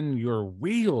spin your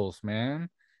wheels, man,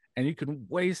 and you can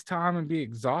waste time and be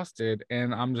exhausted.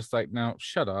 And I'm just like, no,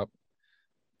 shut up,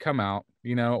 come out,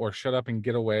 or shut up and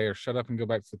get away, or shut up and go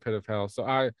back to the pit of hell. So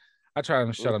I try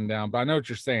to shut them down, but I know what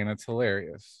you're saying. It's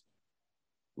hilarious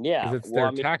because Yeah. it's Well, their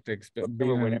I mean, tactics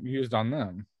remember being used on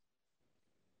them.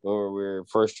 when we were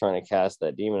first trying to cast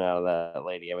that demon out of that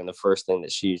lady, I mean, the first thing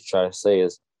that she's trying to say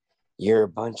is, "You're a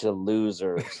bunch of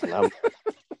losers, and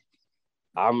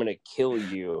I'm gonna kill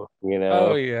you,"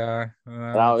 Oh yeah,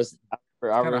 And it's I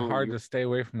kind of remember hard you, to stay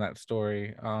away from that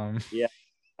story. yeah,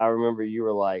 I remember you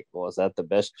were like, "Well, is that the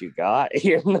best you got?"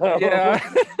 You know, Yeah.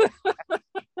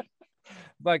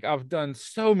 Like, I've done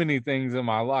so many things in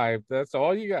my life. That's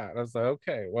all you got. I was like,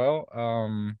 okay, well,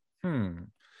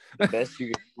 the best you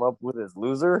can come up with is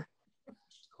loser.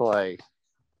 Like,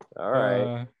 all right,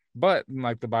 uh, but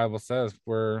like the Bible says,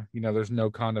 where there's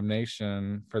no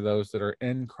condemnation for those that are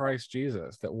in Christ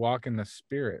Jesus, that walk in the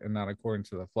Spirit and not according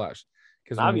to the flesh.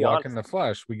 Because when I'll we be walk in honest. the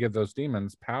flesh, we give those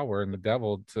demons power and the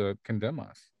devil to condemn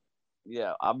us.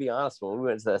 Yeah, I'll be honest. When we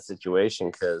went to that situation,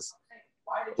 because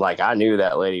like I knew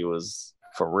that lady was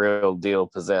for real deal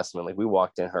possessed. Man, like we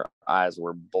walked in, her eyes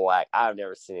were black. I've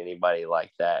never seen anybody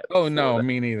like that Oh before. no,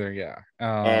 me neither. Yeah.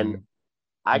 And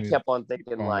I Let me kept on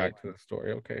thinking going like, back to the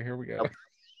story. Okay, here we go.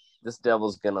 this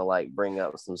devil's gonna like bring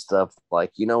up some stuff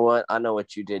like, you know what? I know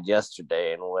what you did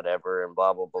yesterday and whatever and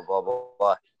blah blah blah blah blah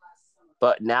blah.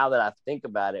 But now that I think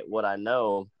about it, what I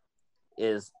know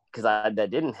is because that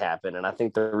didn't happen, and I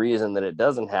think the reason that it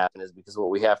doesn't happen is because what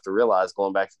we have to realize,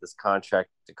 going back to this contract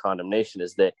to condemnation,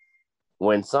 is that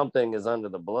when something is under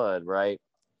the blood, right?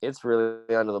 It's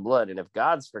really under the blood, and if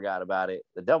God's forgot about it,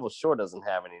 the devil sure doesn't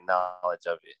have any knowledge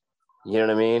of it. You know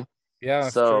what I mean? Yeah,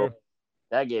 that's So true.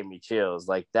 that gave me chills.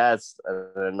 Like that's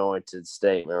an anointed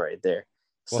statement right there.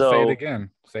 Well, say it So again.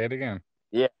 Say it again.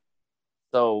 yeah.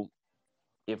 So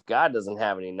if God doesn't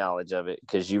have any knowledge of it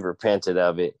because you've repented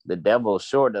of it, the devil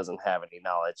sure doesn't have any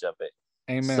knowledge of it.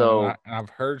 Amen. And So I've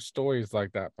heard stories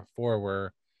like that before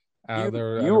where you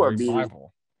they're at a you are beating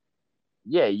revival.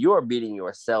 yeah, you are beating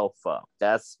yourself up.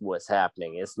 That's what's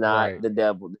happening. It's not Right. the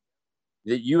devil.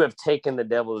 That you have taken the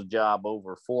devil's job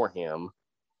over for him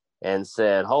and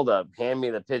said, hold up, hand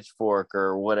me the pitchfork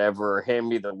or whatever, hand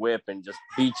me the whip, and just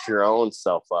beat your own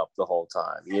self up the whole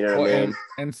time. You know what Well, I mean?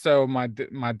 and so my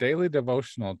daily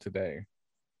devotional today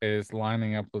is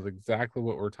lining up with exactly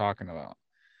what we're talking about.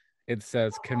 It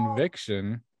says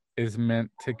conviction is meant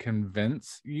to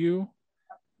convince you,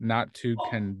 not to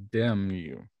condemn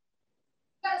you.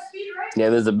 Yeah,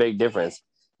 there's a big difference.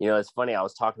 It's funny. I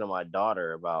was talking to my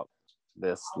daughter about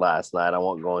this last night. I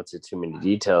won't go into too many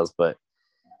details, but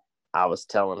I was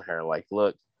telling her, like,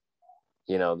 look,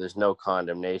 there's no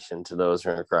condemnation to those who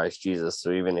are in Christ Jesus.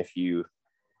 So even if you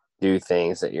do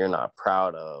things that you're not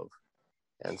proud of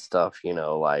and stuff,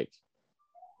 like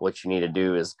what you need to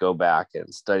do is go back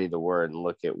and study the word and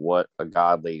look at what a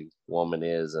godly woman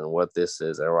is and what this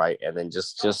is, all right, and then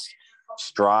just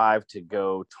strive to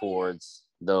go towards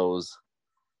those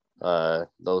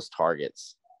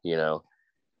targets, you know.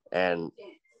 And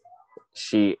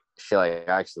she like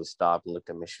actually stopped and looked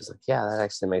at me. She was like, yeah, that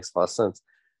actually makes a lot of sense,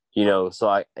 you know.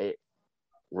 So it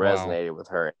Wow. resonated with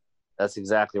her. That's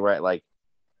exactly right. Like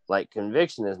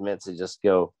conviction is meant to just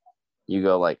go, you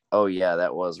go like, oh yeah,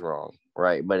 that was wrong,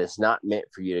 right? But it's not meant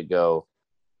for you to go,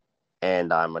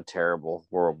 and I'm a terrible,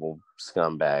 horrible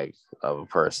scumbag of a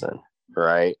person,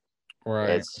 right?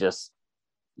 Right. It's just,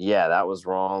 yeah, that was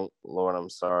wrong. Lord, I'm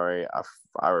sorry.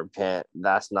 I repent.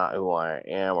 That's not who I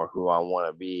am or who I want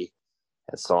to be.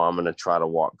 And so I'm going to try to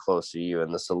walk closer to you.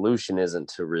 And the solution isn't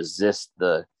to resist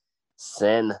the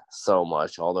sin so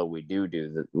much, although we do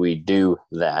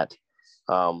that.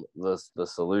 The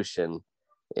solution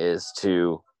is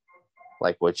to,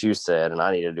 like what you said, and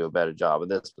I need to do a better job of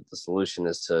this, but the solution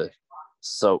is to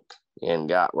soak in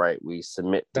God, right? We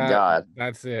submit to God.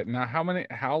 That's it. Now, how many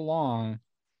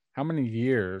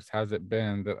years has it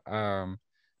been that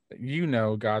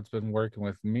God's been working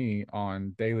with me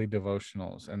on daily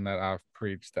devotionals and that I've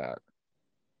preached that?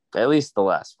 At least the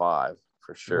last 5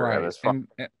 for sure. And Right. as far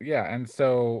And yeah, and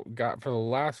so God, for the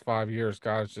last 5 years,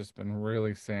 God's just been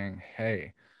really saying,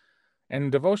 hey,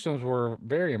 and devotionals were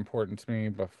very important to me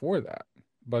before that.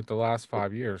 But the last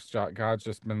 5 years, God's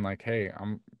just been like, hey,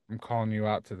 I'm calling you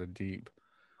out to the deep.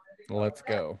 Let's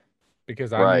go.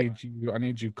 Because right. I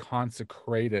need you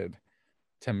consecrated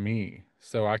to me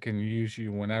so I can use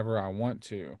you whenever I want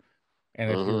to.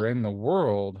 And if Mm-hmm. you're in the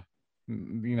world,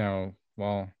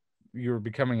 well, you're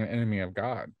becoming an enemy of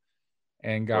God,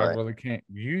 and God Right. really can't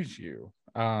use you.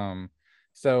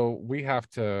 So we have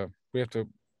to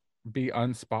be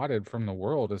unspotted from the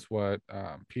world, is what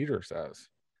Peter says.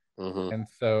 Mm-hmm. And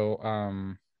so,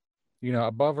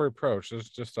 above reproach, there's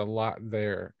just a lot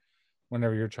there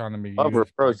whenever you're trying to be Above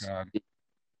used by reproach, God.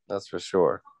 that's for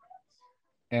sure.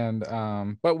 And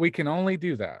but we can only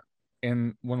do that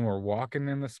in when we're walking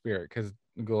in the spirit, because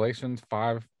Galatians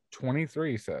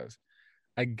 5:23 says,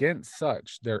 against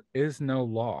such there is no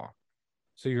law.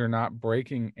 So you're not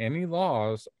breaking any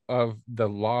laws of the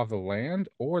law of the land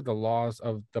or the laws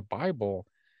of the Bible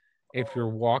if you're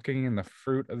walking in the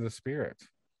fruit of the spirit.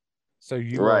 So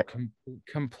you are Right.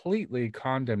 completely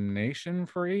condemnation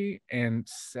free and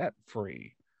set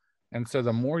free. And so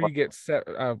the more you get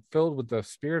filled with the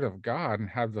spirit of God and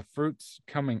have the fruits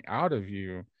coming out of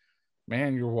you,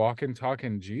 man, you're walking,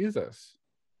 talking Jesus,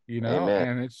 Amen.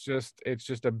 and it's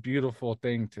just a beautiful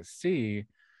thing to see.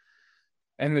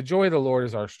 And the joy of the Lord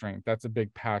is our strength. That's a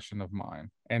big passion of mine.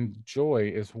 And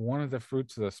joy is one of the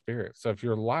fruits of the spirit. So if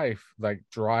your life like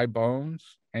dry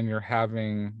bones and you're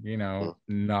having, Mm.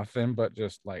 nothing but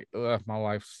just like, ugh, my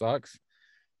life sucks,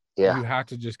 Yeah. you have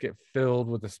to just get filled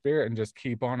with the spirit and just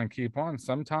keep on and keep on.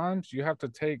 Sometimes you have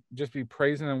to just be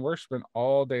praising and worshiping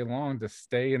all day long to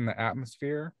stay in the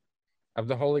atmosphere of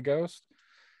the Holy Ghost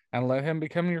and let him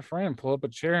become your friend. Pull up a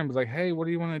chair and be like, hey, what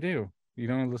do you want to do? You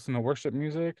don't listen to worship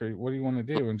music, or what do you want to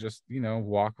do? And just,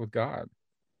 walk with God.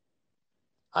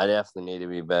 I definitely need to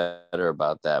be better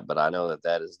about that, but I know that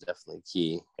that is definitely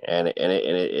key, and it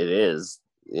is.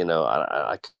 You know,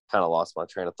 I kind of lost my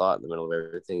train of thought in the middle of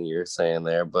everything you're saying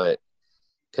there, but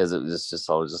because it was just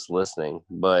I was just listening,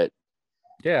 but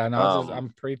Yeah, and um, I'm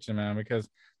preaching, man, because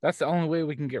that's the only way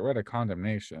we can get rid of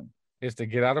condemnation is to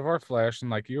get out of our flesh.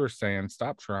 And like you were saying,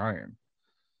 stop trying.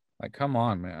 Like, come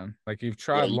on, man. Like you've yeah,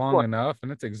 tried long enough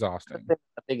and it's exhausting.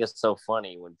 I think it's so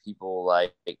funny when people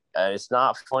like it's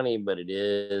not funny, but it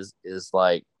is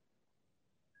like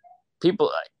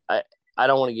people. I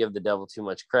don't want to give the devil too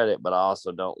much credit, but I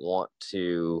also don't want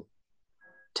to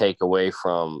take away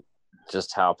from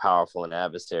just how powerful an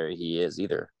adversary he is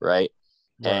either, right?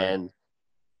 Right. And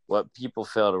what people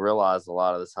fail to realize a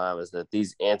lot of the time is that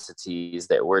these entities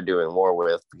that we're doing war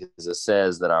with, because it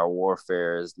says that our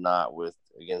warfare is not with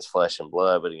against flesh and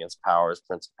blood, but against powers,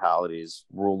 principalities,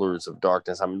 rulers of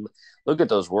darkness. I mean, look at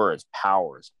those words: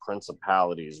 powers,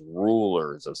 principalities,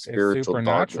 rulers of It's spiritual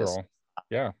darkness, supernatural.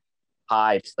 Yeah.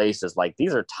 high places. Like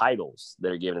these are titles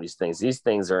that are given to these things. These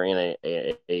things are in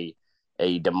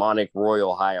a demonic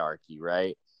royal hierarchy,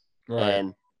 right? Right.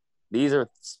 And these are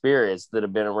spirits that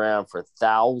have been around for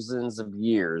thousands of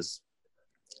years.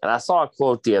 And I saw a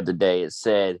quote the other day. It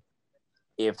said,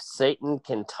 if Satan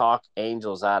can talk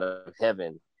angels out of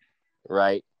heaven,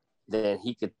 right, then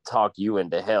he could talk you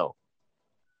into hell,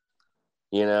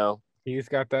 you know? He's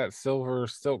got that silver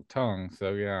silk tongue.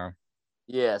 So yeah.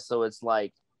 Yeah. So it's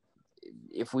like,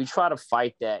 if we try to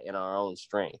fight that in our own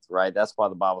strength, right? That's why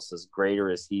the Bible says, "Greater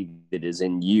is He that is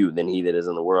in you than he that is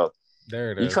in the world."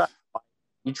 There it You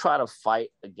is. try to fight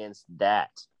against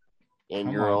that in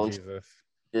Come your on, own, Jesus.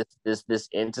 this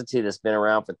entity that's been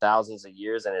around for thousands of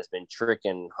years and has been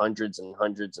tricking hundreds and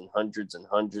hundreds and hundreds and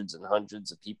hundreds and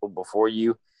hundreds of people before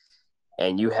you,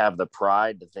 and you have the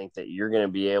pride to think that you're going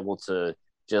to be able to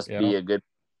just be Yep. a good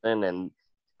person, and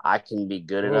I can be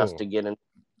good enough to Oh, get in and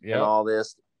yep. all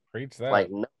this. Preach that. Like,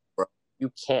 no, bro,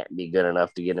 you can't be good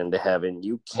enough to get into heaven.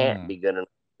 You can't be good enough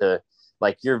to,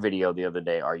 like your video the other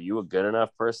day. Are you a good enough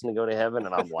person to go to heaven?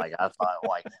 And I'm like, I thought,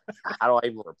 like, how do I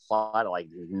even reply to, like,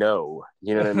 no?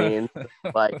 You know what I mean?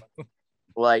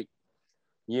 like,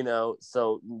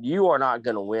 so you are not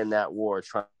going to win that war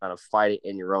trying to fight it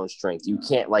in your own strength. You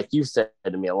can't, like you said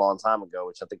to me a long time ago,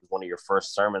 which I think was one of your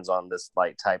first sermons on this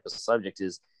like type of subject,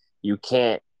 is you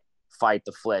can't fight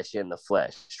the flesh in the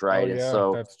flesh, right? Oh, yeah, And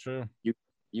so that's true.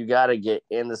 you got to get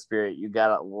in the spirit. You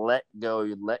got to let go.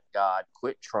 You let God,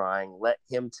 quit trying, let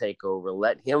him take over,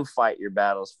 let him fight your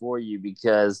battles for you,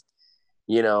 because,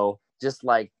 just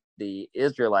like the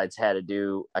Israelites had to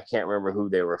do, I can't remember who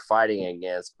they were fighting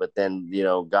against, but then,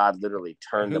 God literally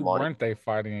turned Who them on, weren't they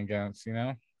fighting against,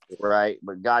 right?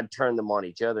 But God turned them on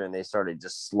each other and they started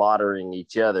just slaughtering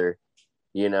each other,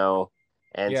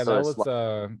 and Yeah, so that it's was like,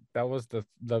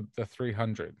 the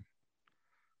 300.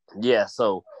 yeah,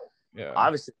 so Yeah.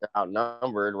 obviously they're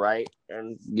outnumbered, right?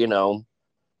 And,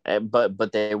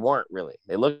 but they weren't really.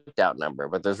 They looked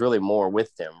outnumbered, but there's really more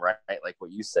with them, right? Like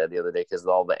what you said the other day, because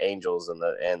all the angels and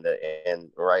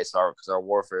right, so because our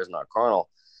warfare is not carnal,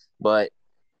 but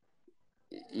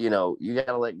you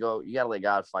gotta let go. You gotta let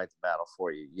God fight the battle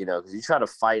for you, because you try to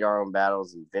fight our own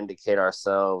battles and vindicate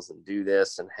ourselves and do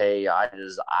this and, hey, I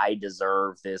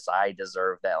deserve this, I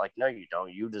deserve that. Like, no, you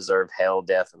don't. You deserve hell,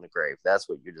 death, and the grave. That's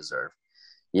what you deserve.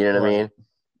 You know what I Right. mean?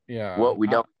 Yeah. What we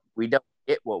don't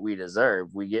get what we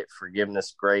deserve. We get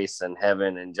forgiveness, grace, and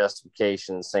heaven, and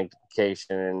justification, and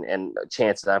sanctification, and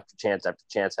chance after chance after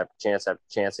chance after chance after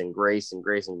chance, and grace and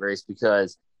grace and grace,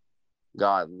 because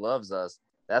God loves us.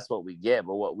 That's what we get.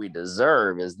 But what we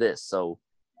deserve is this. So,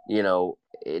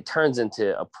 it turns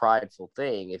into a prideful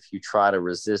thing if you try to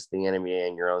resist the enemy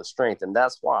in your own strength. And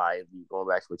that's why, going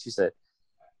back to what you said,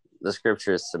 the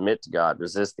scripture is submit to God,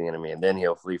 resist the enemy, and then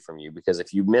he'll flee from you. Because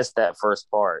if you miss that first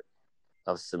part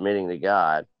of submitting to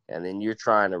God, and then you're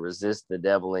trying to resist the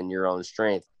devil in your own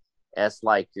strength, that's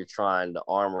like you're trying to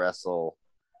arm wrestle,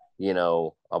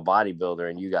 a bodybuilder,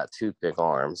 and you got toothpick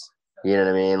arms. You know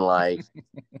what I mean? Like,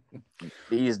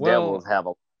 these devils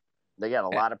Well, they got a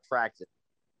lot of practice.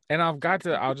 and I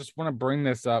just want to bring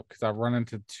this up because I've run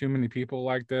into too many people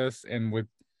like this. And with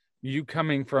you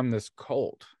coming from this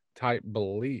cult type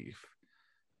belief,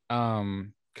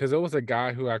 because it was a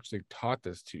guy who actually taught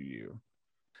this to you.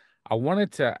 I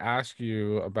wanted to ask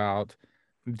you about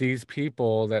these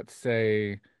people that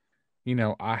say,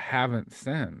 I haven't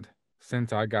sinned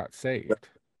since I got saved.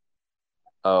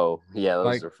 Oh, yeah, those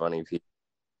Like, are funny people.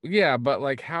 yeah, but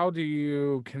like, how do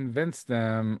you convince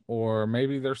them? Or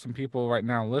maybe there's some people right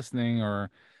now listening,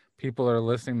 or people are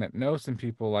listening that know some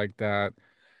people like that.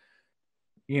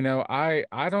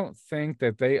 I don't think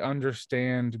that they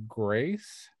understand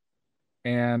grace,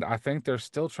 and I think they're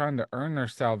still trying to earn their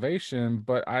salvation.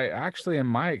 But I actually, in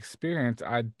my experience,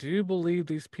 I do believe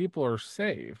these people are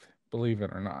saved, believe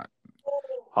it or not.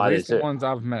 At I do least the too. ones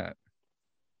I've met.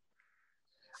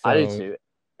 I do So too.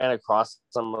 And across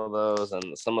some of those,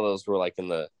 and some of those were like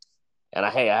hey,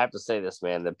 I have to say this,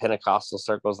 man, the Pentecostal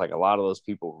circles, like a lot of those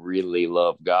people really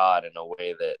love God in a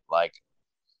way that, like,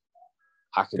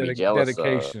 I could be jealous of.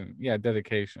 dedication. Yeah,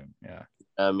 dedication. Yeah.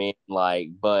 I mean, like,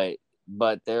 but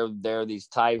they're these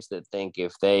types that think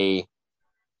if they're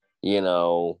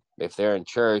in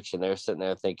church and they're sitting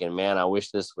there thinking, man, I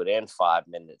wish this would end 5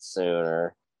 minutes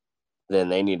sooner, then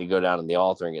they need to go down to the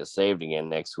altar and get saved again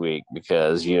next week,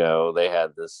 because they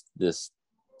had this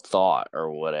thought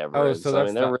or whatever. Oh, And so so, I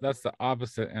mean, that's the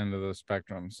opposite end of the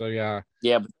spectrum. So yeah.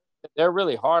 yeah, but they're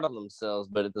really hard on themselves.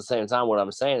 But at the same time, what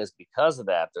I'm saying is, because of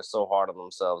that, they're so hard on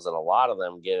themselves that a lot of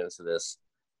them get into this,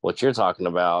 what you're talking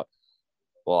about.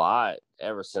 Well,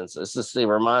 ever since it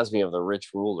reminds me of the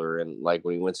rich ruler, and like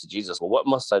when he went to Jesus, well, what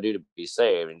must I do to be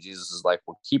saved? And Jesus is like,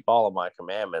 well, keep all of my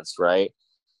commandments, right?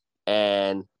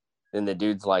 And then the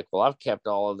dude's like, well, I've kept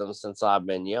all of them since I've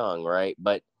been young, right?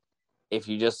 But if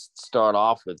you just start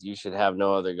off with, you should have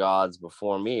no other gods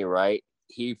before me, right?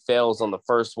 He fails on the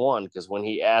first one, because when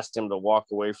he asked him to walk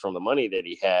away from the money that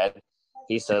he had,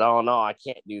 he said, oh, no, I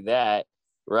can't do that,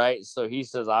 right? So he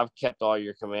says, I've kept all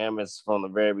your commandments from the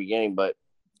very beginning. But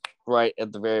right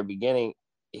at the very beginning,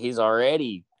 he's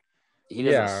already he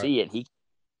doesn't Yeah, see it.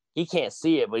 He can't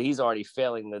see it, but he's already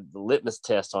failing the litmus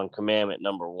test on commandment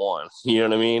number one. You know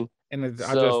what I mean? and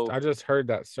So I just heard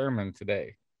that sermon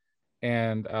today,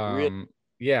 and really,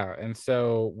 yeah, and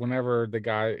so whenever the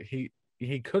guy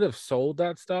he could have sold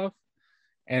that stuff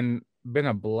and been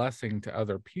a blessing to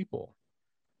other people.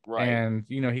 right. And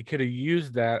he could have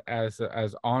used that as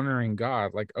honoring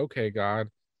God, like, okay, God,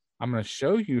 I'm going to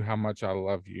show you how much I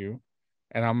love you,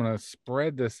 and I'm going to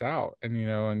spread this out, and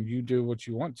and you do what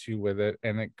you want to with it.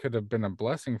 And it could have been a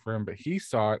blessing for him, but he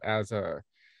saw it as a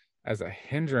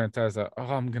hindrance, as a, oh,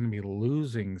 I'm going to be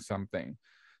losing something.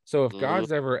 So if Mm,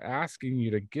 God's ever asking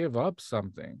you to give up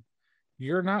something,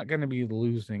 you're not going to be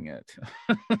losing it.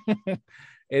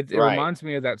 It right. reminds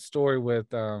me of that story with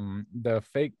the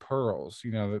fake pearls.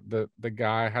 The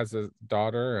guy has a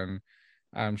daughter,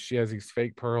 and she has these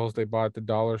fake pearls they bought at the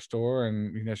dollar store,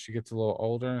 and she gets a little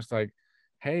older, and it's like,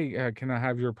 hey, can I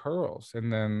have your pearls?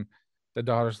 And then the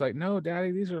daughter's like, no,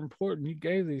 daddy, these are important, you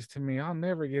gave these to me, I'll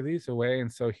never give these away.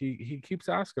 And so he keeps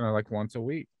asking her, like, once a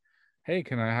week, hey,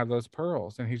 can I have those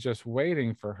pearls? And he's just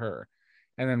waiting for her.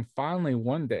 And then finally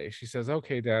one day she says,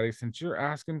 okay, daddy, since you're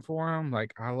asking for them,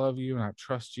 like, I love you and I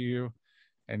trust you,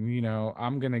 and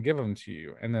I'm going to give them to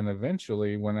you. And then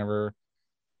eventually, whenever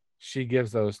she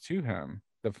gives those to him,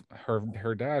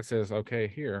 her dad says, okay,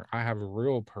 here, I have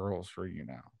real pearls for you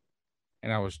now.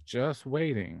 And I was just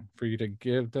waiting for you to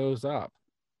give those up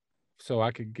so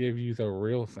I could give you the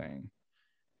real thing.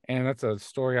 And that's a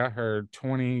story I heard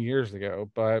 20 years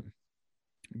ago, but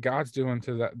God's doing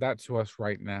to that to us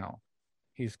right now.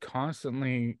 He's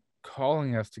constantly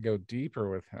calling us to go deeper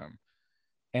with him.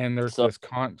 And there's So this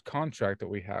contract that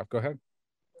we have. Go ahead.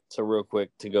 so real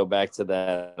quick to go back to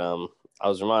that, I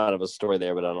was reminded of a story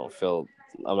there, but I don't feel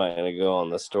I'm not going to go on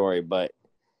the story. But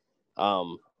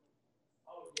um,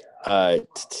 to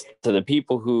the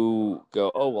people who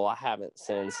go, oh well, I haven't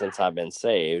sinned since I've been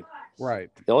saved. Right.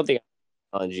 The only thing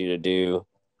I challenge you to do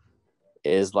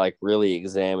is like really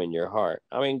examine your heart.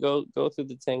 I mean, go through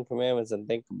the 10 Commandments and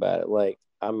think about it. Like,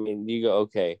 I mean, you go,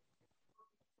 okay,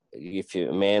 if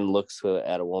a man looks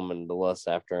at a woman to lust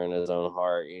after her in his own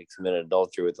heart, he committed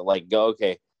adultery with it. Like, go,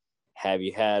 okay, have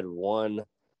you had one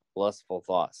lustful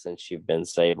thought since you've been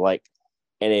saved? Like,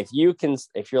 and if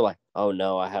you're like, oh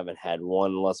no, I haven't had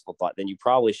one lustful thought, then you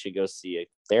probably should go see a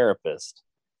therapist,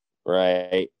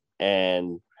 right?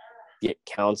 And get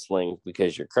counseling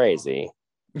because you're crazy,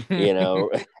 you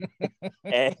know.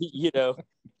 And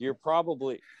you're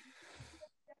probably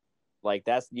like,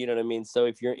 that's, you know what I mean. So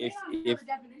if you're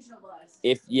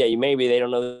if yeah, maybe they don't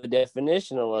know the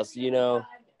definition of lust, you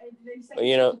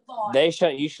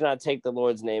should not take the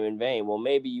Lord's name in vain. Well,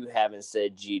 maybe you haven't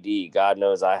said GD. God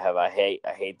knows I have. I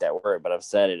hate that word, but I've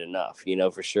said it enough,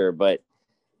 for sure. But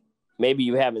maybe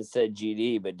you haven't said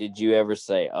GD, but did you ever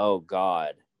say, oh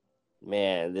God,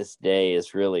 man, this day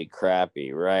is really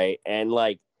crappy, right? And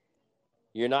like,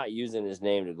 you're not using his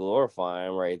name to glorify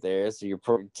him right there. So you're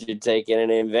taking it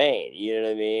in vain. You know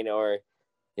what I mean? Or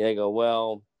they go,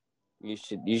 well, you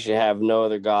should have no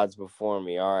other gods before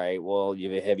me. All right. Well,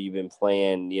 have you been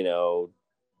playing,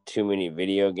 too many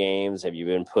video games? What have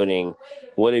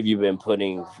you been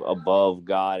putting above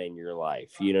God in your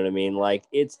life? You know what I mean? Like,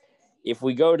 if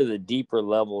we go to the deeper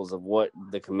levels of what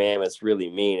the commandments really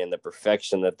mean and the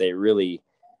perfection that they really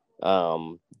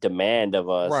demand of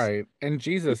us. Right. And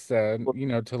Jesus said,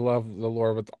 to love the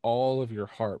Lord with all of your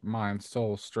heart, mind,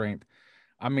 soul, strength.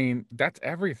 I mean, that's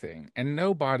everything. And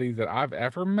nobody that I've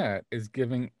ever met is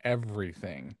giving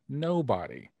everything.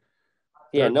 Nobody.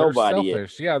 Yeah, They're nobody is.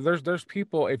 selfish. Yeah, there's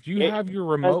people, if you It, have your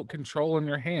remote control in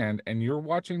your hand and you're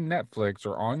watching Netflix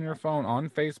or on your phone on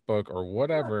Facebook or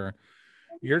whatever,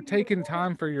 you're taking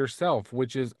time for yourself,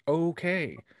 which is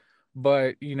okay.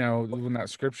 But when that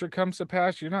scripture comes to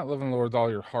pass, you're not living the Lord with all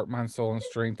your heart, mind, soul, and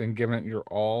strength and giving it your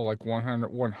all, like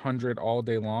 100 all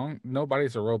day long.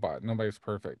 Nobody's a robot. Nobody's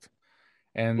perfect.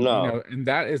 And no, and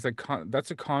that is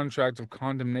that's a contract of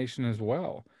condemnation as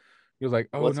well. You're like,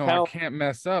 oh what's no, I kind can't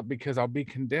mess up because I'll be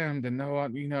condemned, and no,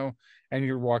 and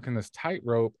you're walking this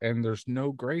tightrope, and there's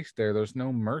no grace there. There's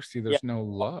no mercy. yeah, There's no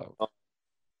love.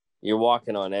 you're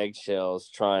walking on eggshells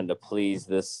trying to please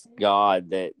this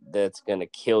God that's going to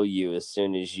kill you as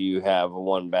soon as you have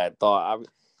one bad thought.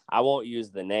 I won't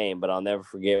use the name, but I'll never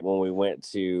forget when we went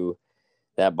to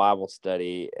that Bible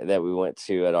study that we went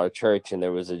to at our church, and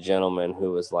there was a gentleman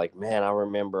who was like, man, I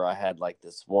remember I had like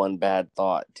this one bad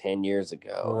thought 10 years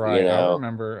ago, Right. I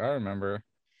remember.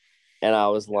 and I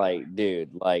was like, dude,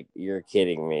 like, you're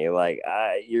kidding me. Like,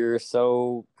 you're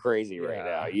so crazy right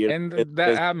now. Yeah. And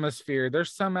that atmosphere,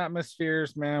 there's some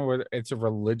atmospheres, man, where it's a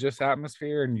religious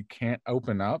atmosphere and you can't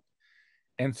open up.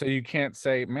 And so you can't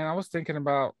say, man, I was thinking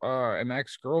about an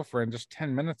ex-girlfriend just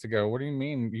 10 minutes ago. What do you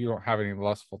mean you don't have any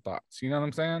lustful thoughts? You know what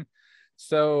I'm saying?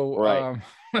 So Right.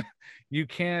 you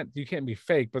can't be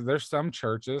fake, but there's some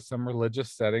churches, some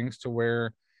religious settings to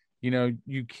where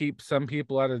you keep some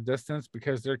people at a distance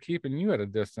because they're keeping you at a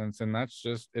distance, and that's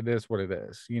just it is what it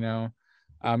is. You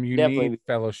need Definitely.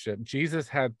 fellowship. Jesus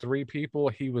had three people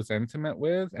he was intimate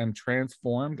with and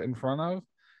transformed in front of,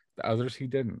 the others he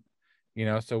didn't.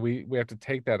 So we have to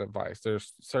take that advice.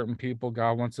 There's certain people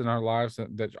God wants in our lives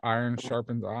that iron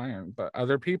sharpens iron, but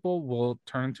other people will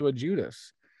turn into a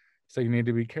Judas. So you need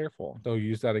to be careful. They'll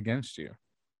use that against you.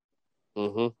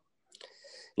 Hmm.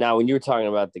 Now, when you were talking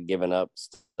about the giving up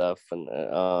stuff, and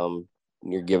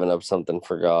you're giving up something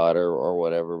for God or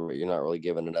whatever, but you're not really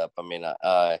giving it up. I mean,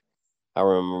 I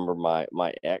remember my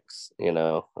ex,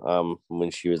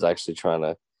 when she was actually trying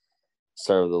to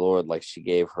serve the Lord, like she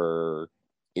gave her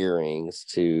earrings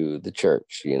to the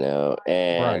church, Right.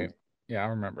 and Yeah, I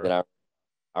remember. then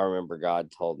I remember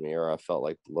God told me, or I felt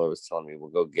like the Lord was telling me, "Well,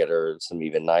 go get her some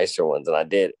even nicer ones," and I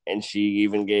did, and she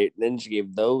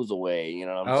gave those away. You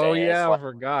know what I'm Oh saying? It's yeah, I like,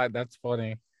 forgot. That's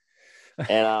funny.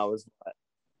 and I was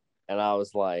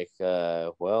like,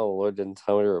 well, Lord didn't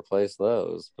tell me to replace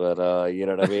those, but you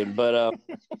know what I mean?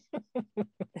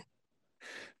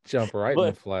 Jump right in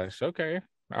the But flesh. Okay.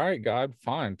 All right, God,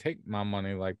 fine. Take my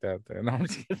money like that then. I'm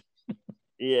just kidding.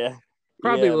 yeah,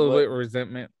 Probably a yeah, little but bit of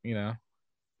resentment. You have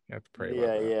to pray about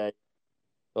yeah, that. yeah.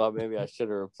 Well, maybe I should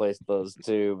have replaced those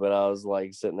too, but I was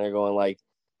like sitting there going like,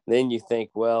 then you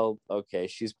think, well, okay,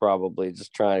 she's probably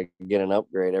just trying to get an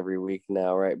upgrade every week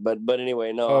now, right? But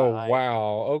anyway, no, Oh wow.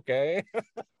 Okay.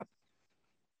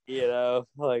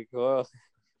 like, well,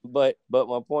 but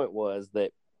my point was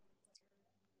that,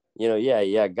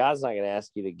 yeah, God's not going to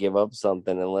ask you to give up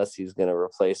something unless He's going to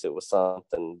replace it with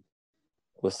something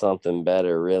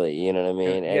better, really. You know what I And mean?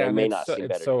 And yeah, it and may it's not so, seem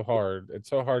it's better. so hard. It's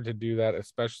so hard to do that,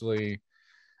 especially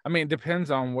I mean, it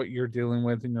depends on what you're dealing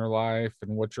with in your life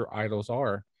and what your idols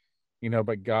are.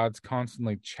 But God's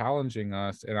constantly challenging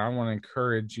us. And I want to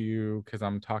encourage you because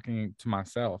I'm talking to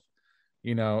myself.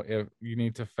 If you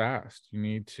need to fast, you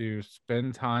need to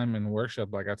spend time in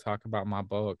worship, like I talk about in my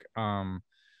book.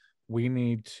 We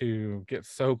need to get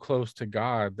so close to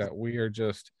God that we are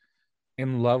just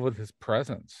in love with his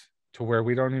presence to where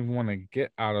we don't even want to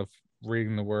get out of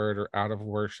reading the word or out of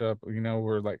worship.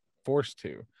 We're like forced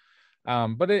to.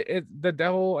 But the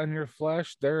devil and your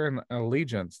flesh, they're in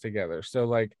allegiance together. So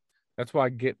like that's why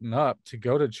getting up to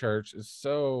go to church is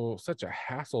such a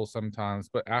hassle sometimes.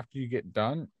 But after you get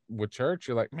done with church,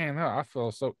 you're like, man, I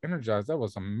feel so energized. That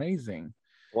was amazing.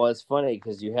 Well, it's funny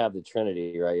because you have the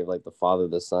Trinity, right? You have like the Father,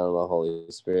 the Son, and the Holy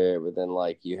Spirit, but then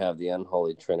like you have the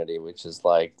unholy Trinity, which is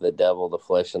like the devil, the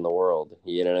flesh, and the world.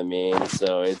 You know what I mean?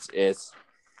 So it's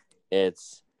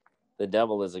the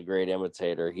devil is a great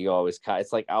imitator. He always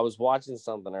it's like I was watching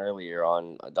something earlier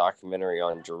on a documentary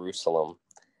on Jerusalem,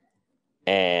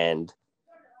 and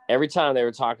every time they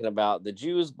were talking about the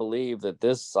Jews believe that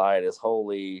this side is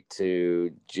holy to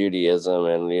Judaism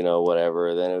and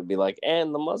whatever, then it would be like,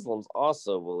 and the Muslims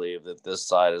also believe that this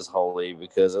side is holy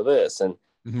because of this, and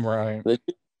Right. the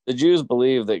the Jews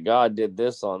believe that God did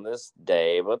this on this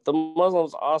day, but the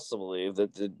Muslims also believe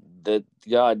that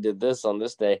God did this on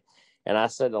this day. And I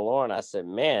said to Lauren, I said,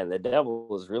 man, the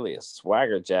devil is really a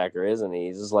swagger jacker, isn't he?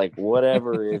 He's just like,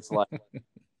 whatever it's like,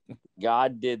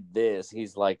 God did this.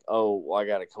 He's like, oh, well, I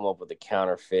got to come up with a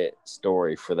counterfeit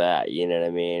story for that. You know what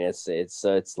I mean?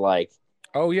 It's like,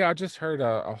 Oh yeah, I just heard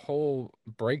a whole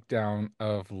breakdown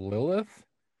of Lilith,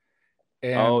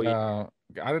 oh and yeah,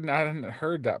 I hadn't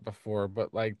heard that before,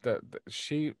 but like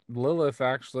she Lilith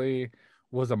actually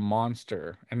was a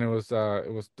monster, and it was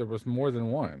there was more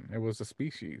than one. It was a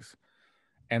species,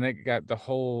 and it got the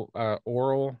whole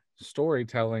oral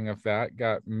storytelling of that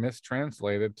got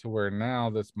mistranslated to where now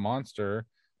this monster,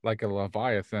 like a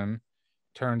leviathan,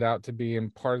 turned out to be in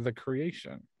part of the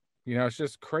creation. It's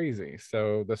just crazy.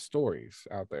 So the stories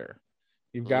out there,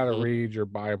 you've got to mm-hmm. read your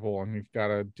Bible, and you've got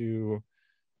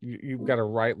to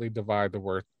rightly divide the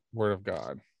word of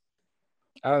God.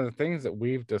 Out of the things that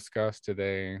we've discussed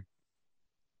today,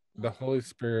 the Holy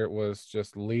Spirit was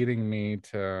just leading me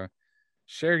to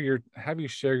have you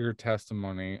share your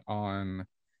testimony on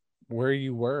where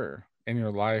you were in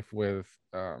your life with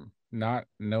not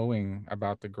knowing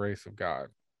about the grace of God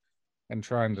and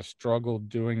trying to struggle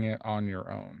doing it on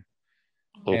your own,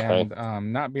 Okay,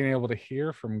 and not being able to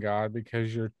hear from God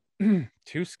because you're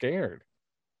too scared,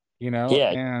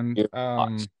 yeah, and you're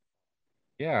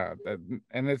yeah,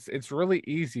 and it's really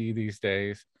easy these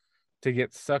days to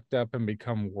get sucked up and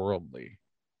become worldly.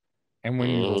 And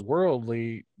when you're Mm-hmm.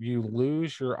 worldly, you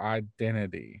lose your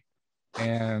identity.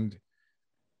 And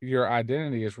your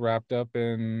identity is wrapped up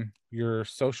in your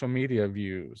social media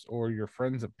views or your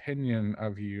friend's opinion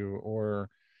of you, or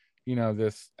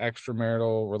this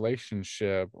extramarital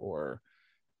relationship, or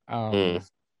Mm.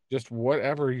 this, just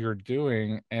whatever you're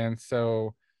doing. And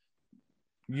so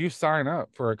you sign up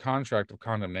for a contract of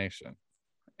condemnation,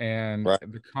 and Right.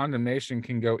 the condemnation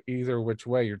can go either which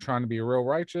way. You're trying to be real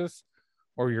righteous,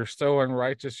 or you're so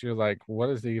unrighteous you're like, what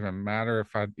does it even matter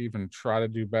if I even try to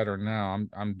do better now?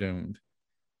 I'm doomed.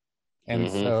 And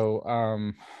Mm-hmm.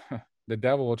 so the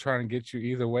devil will try and get you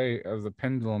either way of the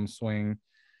pendulum swing.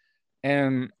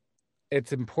 And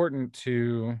it's important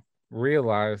to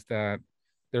realize that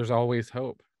there's always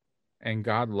hope, and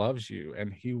God loves you,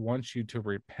 and he wants you to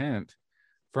repent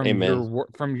from Amen.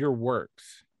 from your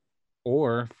works,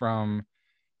 or from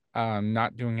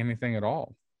not doing anything at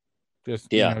all.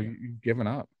 Just Yeah. you've given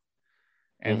up.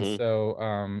 And Mm-hmm. so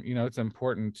it's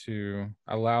important to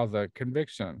allow the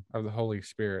conviction of the Holy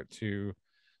Spirit to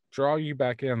draw you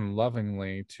back in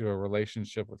lovingly to a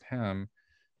relationship with him.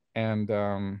 And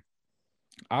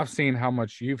I've seen how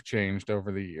much you've changed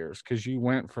over the years, because you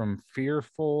went from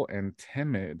fearful and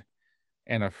timid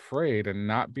and afraid and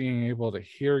not being able to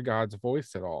hear God's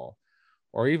voice at all,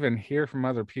 or even hear from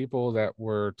other people that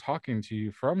were talking to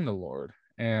you from the Lord.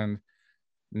 And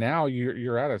now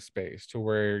you're at a space to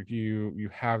where you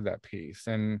have that peace.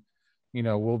 And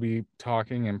we'll be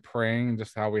talking and praying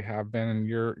just how we have been, and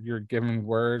you're giving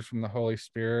words from the Holy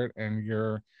Spirit, and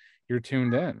you're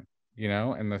tuned in,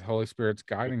 and the Holy Spirit's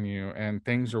guiding you, and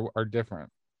things are different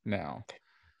now.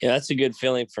 Yeah, that's a good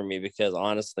feeling for me because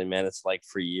honestly, man, it's like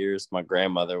for years, my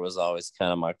grandmother was always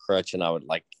kind of my crutch, and I would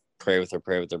like pray with her,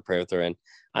 pray with her, pray with her. And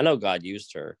I know God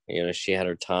used her, she had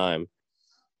her time,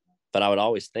 but I would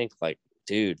always think like,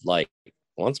 dude, like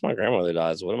once my grandmother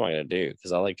dies, what am I going to do?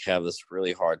 Because I like have this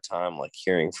really hard time like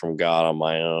hearing from God on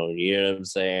my own, you know what I'm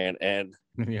saying? And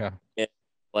Yeah. it,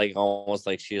 like almost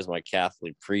like she was my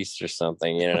Catholic priest or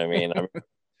something, you know what I mean?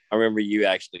 I remember you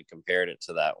actually compared it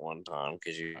to that one time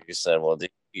because you said, well, dude,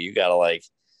 you got to like,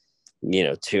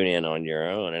 tune in on your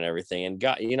own and everything. And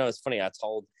God, it's funny. I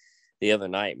told the other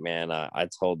night, man, I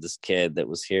told this kid that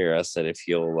was here, I said, if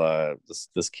you'll,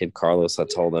 this kid, Carlos, I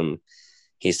told him,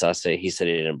 he said he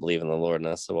didn't believe in the Lord. And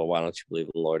I said, well, why don't you believe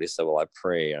in the Lord? He said, well, I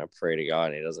pray to God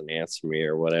and he doesn't answer me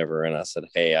or whatever. And I said,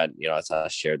 hey, I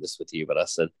shared this with you, but I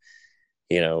said,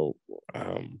 you know,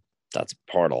 um, that's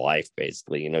part of life,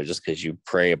 basically, just because you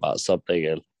pray about something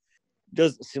and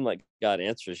doesn't seem like God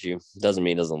answers you doesn't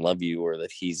mean he doesn't love you or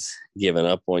that he's given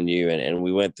up on you. And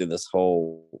we went through this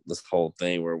whole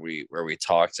thing where we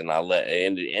talked, and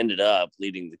ended up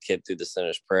leading the kid through the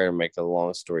sinner's prayer, to make a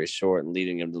long story short, and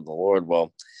leading him to the Lord.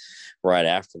 Well, right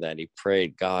after that, he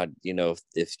prayed, God,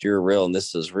 if you're real and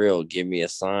this is real, give me a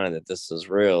sign that this is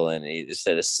real. And he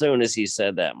said, as soon as he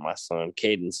said that, my son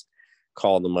Cadence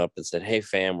called him up and said, hey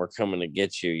fam, we're coming to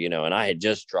get you, and I had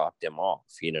just dropped him off,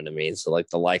 you know what I mean? So like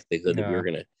the likelihood that we were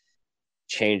Yeah. going to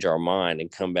change our mind and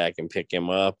come back and pick him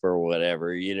up or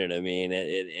whatever, you know what I mean?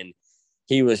 And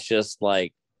he was just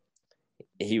like,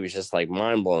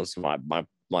 mind blown. So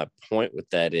my point with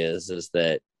that is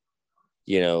that,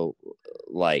 you know,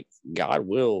 like God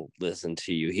will listen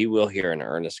to you. He will hear an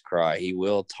earnest cry. He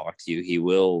will talk to you. He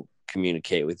will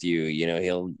communicate with you.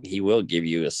 He will give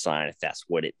you a sign if that's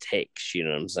what it takes. You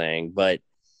know what I'm saying? But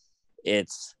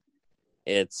it's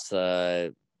it's uh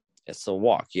it's a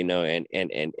walk, and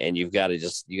you got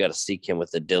to seek him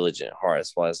with a diligent heart.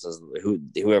 That's why it says,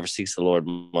 whoever seeks the Lord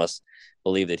must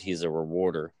believe that he's a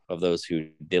rewarder of those who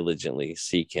diligently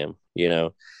seek him.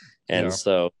 And Yeah.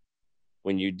 so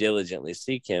when you diligently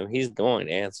seek him, he's going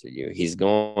to answer you. He's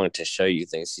going to show you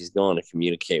things. He's going to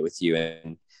communicate with you.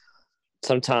 And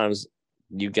sometimes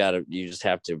you just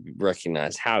have to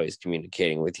recognize how he's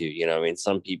communicating with you. I mean,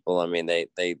 some people, I mean,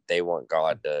 they want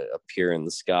God to appear in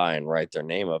the sky and write their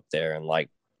name up there. And like,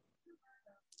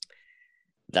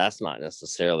 that's not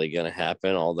necessarily going to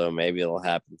happen, although maybe it'll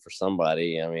happen for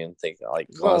somebody. I mean, think like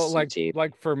Well, Constantine.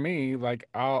 like for me, like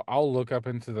I'll look up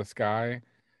into the sky,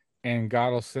 and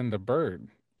God will send a bird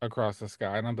across the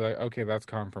sky, and I'll be like, okay, that's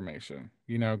confirmation,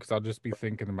 because I'll just be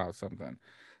thinking about something.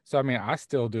 So I mean, I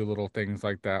still do little things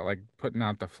like that, like putting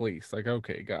out the fleece. Like,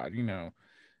 okay, God,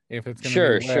 if it's gonna be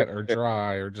Sure, sure, wet or sure.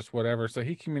 dry or just whatever. So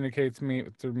He communicates me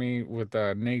through me with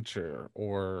nature,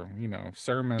 or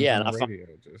sermons Yeah, on and the I find radio.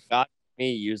 Just God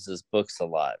me uses books a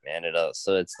lot, man.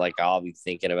 So it's like I'll be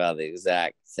thinking about the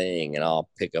exact thing, and I'll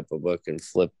pick up a book and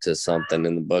flip to something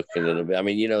in the book, and I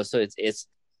mean, so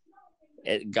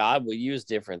God will use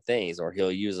different things, or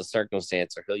he'll use a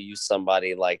circumstance, or he'll use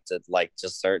somebody like to, like,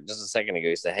 just a second ago,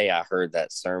 he said, hey, I heard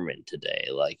that sermon today.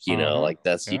 Like, Uh-huh. like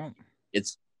that's, Yeah.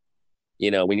 it's,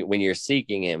 when you're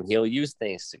seeking him, he'll use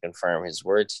things to confirm his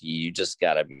word to you. You just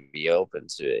got to be open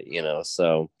to it.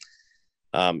 So,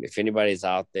 if anybody's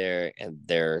out there and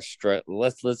they're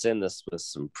let's end this with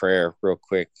some prayer real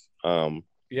quick.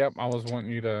 Yep, I was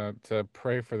wanting you to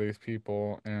pray for these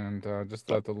people and just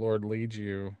let the Lord lead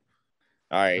you.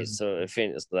 All right, And so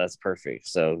so that's perfect.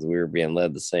 So we were being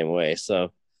led the same way.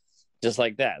 So just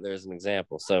like that, there's an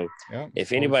example. So yep, if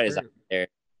Holy anybody's out Spirit. there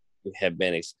who have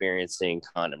been experiencing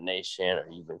condemnation, or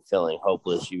you've been feeling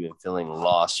hopeless, you've been feeling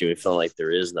lost, you've been feeling like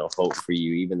there is no hope for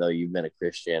you, even though you've been a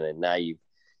Christian and now you've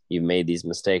made these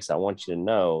mistakes, I want you to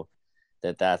know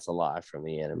that that's a lie from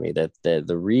the enemy. That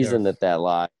the reason Yes. that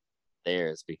lie there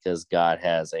is because God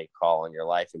has a call in your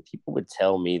life. And people would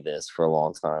tell me this for a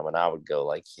long time, and I would go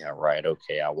like, yeah, right,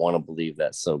 okay, I want to believe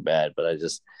that so bad, but I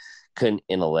just couldn't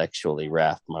intellectually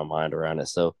wrap my mind around it.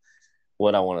 So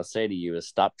what I want to say to you is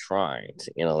stop trying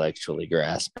to intellectually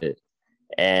grasp it,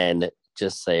 and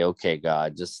just say, okay,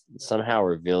 God, just somehow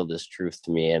reveal this truth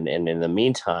to me. And in the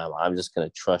meantime, I'm just going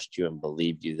to trust you and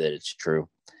believe you that it's true.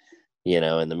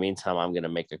 In the meantime, I'm going to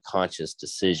make a conscious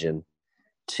decision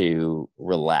to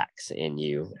relax in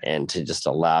you and to just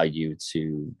allow you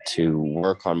to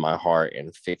work on my heart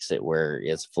and fix it where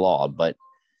it's flawed. But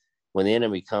when the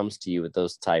enemy comes to you with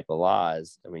those type of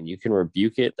lies, I mean, you can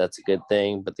rebuke it. That's a good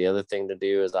thing. But the other thing to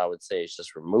do is, I would say, is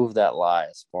just remove that lie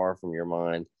as far from your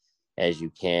mind as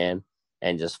you can,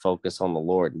 and just focus on the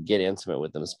Lord and get intimate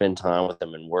with them, spend time with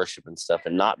them and worship and stuff.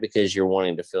 And not because you're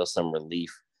wanting to feel some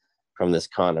relief from this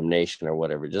condemnation or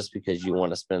whatever, just because you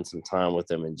want to spend some time with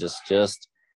them and just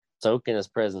soak in his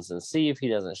presence and see if he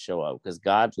doesn't show up, because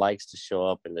God likes to show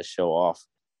up and to show off,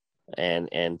 and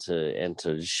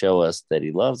to show us that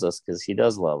he loves us, because he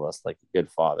does love us like a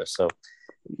good father. So,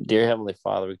 dear Heavenly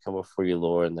Father, we come before you,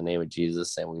 Lord, in the name of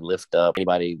Jesus, and we lift up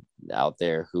anybody out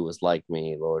there who was like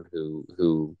me, Lord,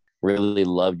 who really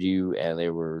loved you, and they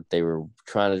were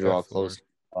trying to draw Yes, close Lord. to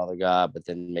Father God, but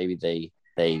then maybe they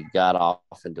got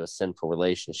off into a sinful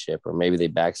relationship, or maybe they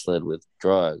backslid with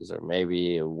drugs, or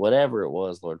maybe whatever it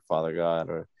was, Lord Father God,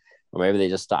 or maybe they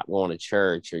just stopped going to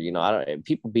church, or I don't.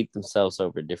 People beat themselves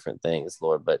over different things,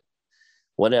 Lord, but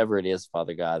whatever it is,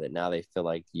 Father God, that now they feel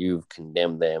like you've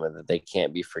condemned them and that they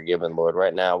can't be forgiven, Lord.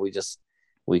 Right now,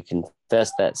 we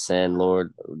confess that sin,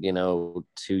 Lord,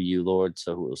 to you, Lord.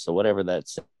 So whatever that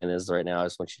sin is right now, I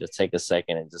just want you to take a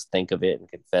second and just think of it and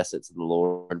confess it to the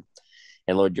Lord.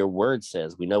 And Lord, your word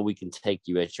says, we know we can take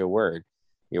you at your word.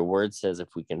 Your word says, if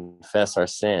we confess our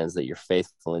sins, that you're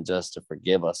faithful and just to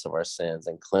forgive us of our sins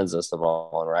and cleanse us of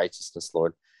all unrighteousness,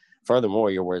 Lord.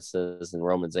 Furthermore, your word says in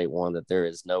Romans 8:1 that there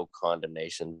is no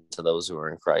condemnation to those who are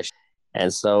in Christ.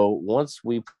 And so once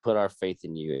we put our faith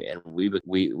in you and we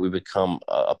become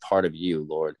a part of you,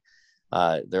 Lord,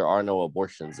 there are no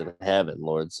abortions in heaven,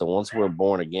 Lord. So once we're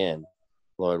born again,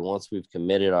 Lord, once we've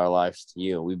committed our lives to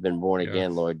you and we've been born Yes.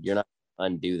 again, Lord, you're not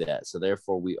going to undo that. So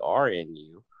therefore, we are in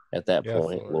you at that Yes,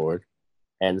 point, Lord. Lord.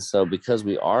 And so because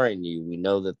we are in you, we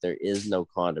know that there is no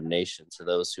condemnation to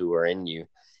those who are in you.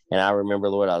 And I remember,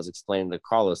 Lord, I was explaining to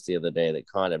Carlos the other day that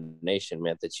condemnation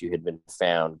meant that you had been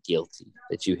found guilty,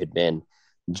 that you had been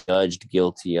judged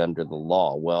guilty under the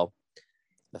law. Well,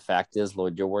 the fact is,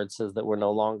 Lord, your word says that we're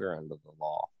no longer under the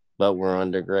law, but we're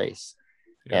under grace.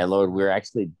 Yes, And Lord, Lord. we're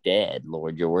actually dead.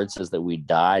 Lord, your word says that we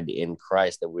died in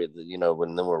Christ, that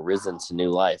when then we're risen to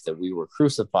new life, that we were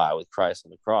crucified with Christ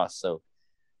on the cross. So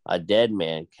a dead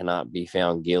man cannot be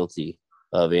found guilty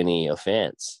of any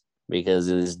offense because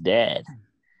it is dead.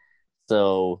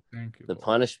 So Thank you, the Lord.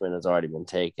 punishment has already been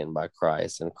taken by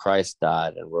Christ, and Christ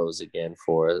died and rose again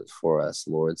for us,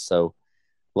 Lord. So,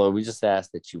 Lord, we just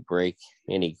ask that you break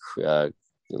any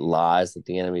lies that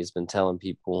the enemy has been telling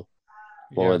people,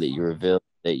 Lord, Yes, that you Lord. reveal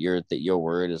that your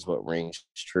word is what rings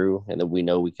true, and that we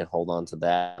know we can hold on to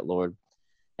that, Lord.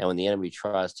 And when the enemy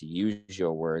tries to use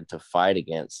your word to fight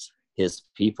against his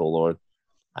people, Lord,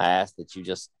 I ask that you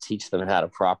just teach them how to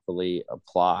properly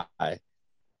apply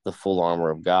the full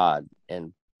armor of God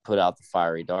and put out the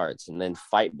fiery darts, and then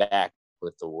fight back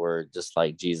with the word, just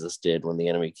like Jesus did when the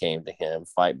enemy came to him.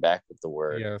 Fight back with the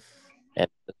word Yes. and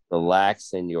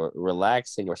relax in your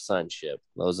sonship.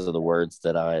 Those are the words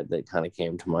that kind of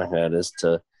came to my head, is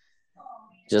to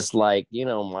just like,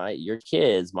 my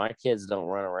kids don't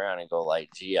run around and go like,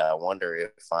 gee, I wonder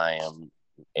if I am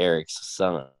Eric's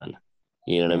son.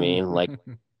 You know what I mean?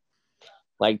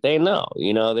 Like they know,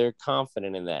 they're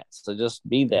confident in that. So just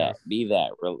be Yes.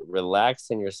 that, relax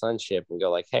in your sonship and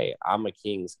go like, hey, I'm a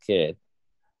king's kid.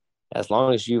 As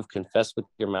long as you've confessed with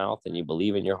your mouth and you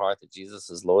believe in your heart that Jesus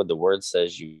is Lord, the word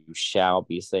says you shall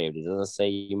be saved. It doesn't say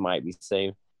you might be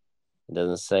saved. It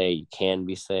doesn't say you can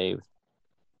be saved.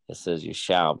 It says you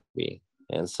shall be.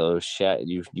 And so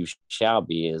you shall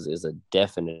be is a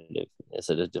definitive, it's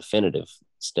a definitive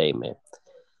statement.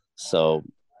 So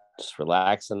just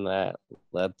relax in that,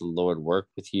 let the Lord work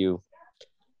with you,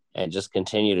 and just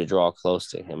continue to draw close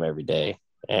to him every day.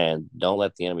 And don't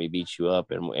let the enemy beat you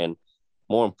up. And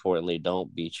more importantly,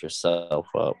 don't beat yourself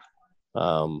up.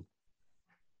 Um,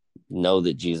 know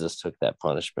that Jesus took that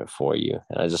punishment for you.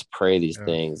 And I just pray these Yes.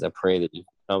 things. I pray that you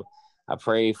come. I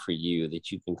pray for you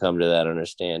that you can come to that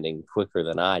understanding quicker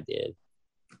than I did,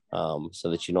 so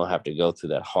that you don't have to go through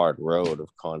that hard road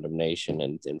of condemnation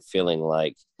and feeling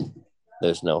like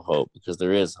there's no hope, because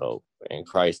there is hope, and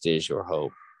Christ is your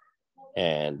hope.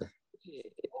 And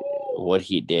what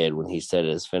he did when he said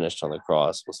it is finished on the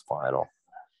cross was final.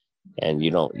 And you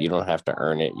don't have to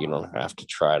earn it. You don't have to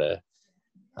try to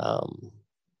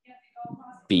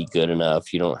be good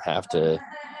enough. You don't have to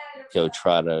go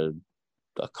try to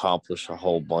accomplish a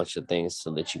whole bunch of things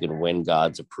so that you can win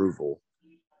God's approval.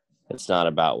 It's not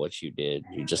about what you did.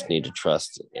 You just need to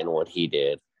trust in what he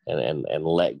did, and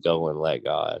let go and let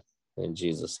God. In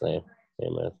Jesus' name,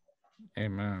 amen.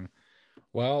 Amen.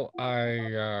 Well,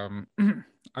 I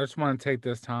just want to take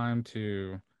this time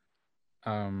to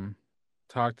um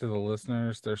talk to the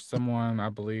listeners. There's someone I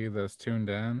believe that's tuned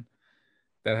in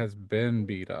that has been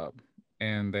beat up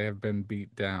and they have been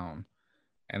beat down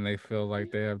and they feel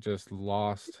like they have just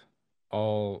lost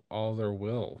all their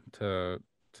will to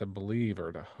believe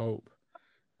or to hope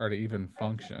or to even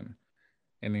function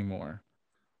anymore.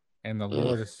 And the Mm,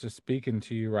 Lord is just speaking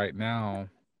to you right now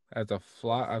as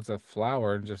a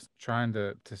flower and just trying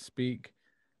to speak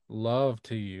love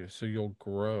to you so you'll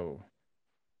grow.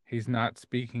 He's not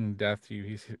speaking death to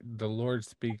you. The Lord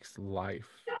speaks life.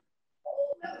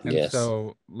 And yes.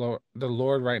 so the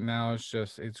Lord right now is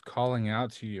just it's calling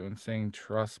out to you and saying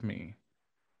trust me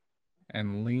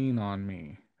and lean on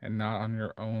me and not on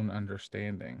your own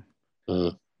understanding.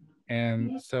 Mm,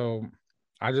 And so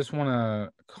I just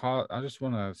want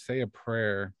to say a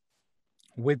prayer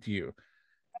with you.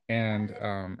 And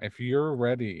if you're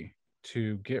ready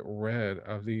to get rid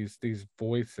of these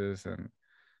voices and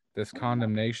this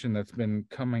condemnation that's been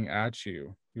coming at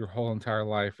you your whole entire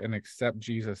life and accept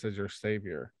Jesus as your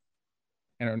savior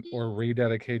and or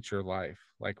rededicate your life.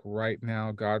 Like right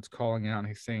now, God's calling out and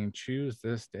he's saying, choose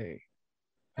this day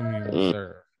whom you will mm,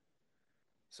 serve.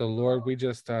 So Lord, we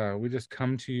just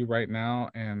come to you right now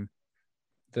and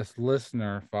this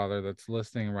listener, Father, that's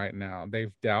listening right now,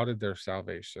 they've doubted their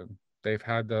salvation. They've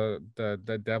had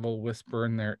the devil whisper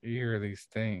in their ear these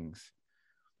things.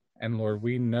 And Lord,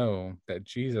 we know that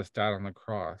Jesus died on the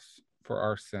cross for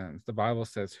our sins. The Bible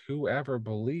says, whoever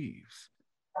believes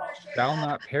shall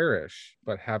not perish,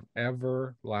 but have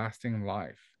everlasting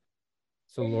life.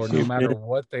 So, Lord, no matter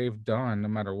what they've done, no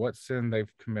matter what sin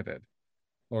they've committed,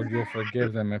 Lord, you'll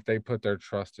forgive them if they put their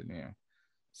trust in you.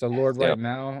 So, Lord, right yep.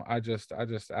 now, I just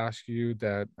ask you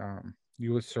that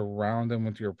you would surround them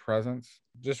with your presence.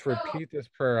 Just repeat this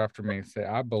prayer after me. Say,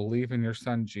 I believe in your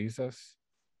son, Jesus.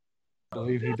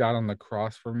 Believe he died on the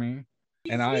cross for me,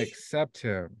 and I accept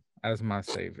him as my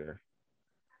savior.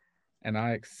 And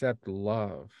I accept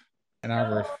love, and I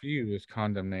refuse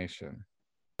condemnation.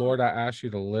 Lord, I ask you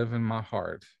to live in my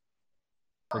heart.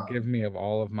 Forgive me of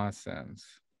all of my sins.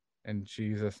 In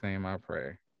Jesus' name I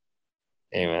pray.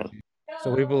 Amen.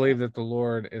 So we believe that the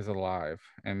Lord is alive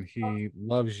and he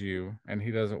loves you and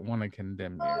he doesn't want to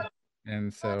condemn you.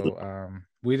 And so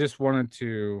we just wanted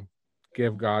to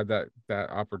give God that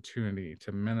opportunity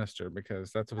to minister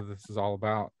because that's what this is all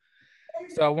about.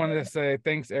 So I wanted to say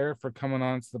thanks, Eric, for coming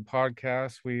on to the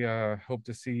podcast. We hope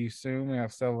to see you soon. We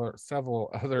have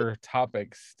several other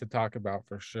topics to talk about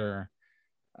for sure.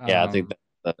 Yeah, Um, I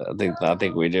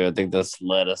think we do. I think this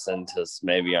led us into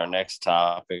maybe our next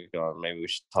topic, or maybe we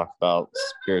should talk about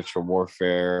spiritual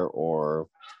warfare, or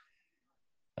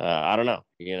I don't know.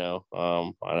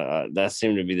 That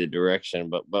seemed to be the direction,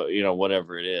 but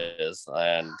whatever it is,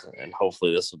 and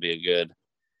hopefully this will be a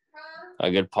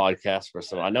good podcast for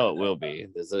some. I know it will be.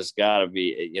 There's got to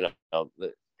be,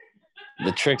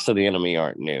 the tricks of the enemy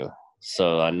aren't new.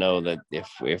 So I know that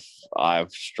if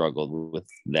I've struggled with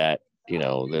that,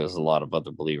 there's a lot of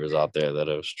other believers out there that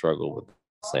have struggled with the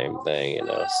same thing,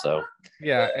 So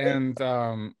yeah, and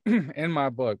in my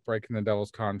book, Breaking the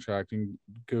Devil's Contract, you can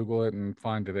Google it and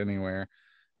find it anywhere.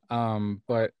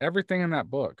 But everything in that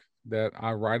book that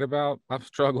I write about, I've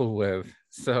struggled with.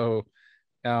 So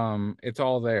it's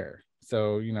all there.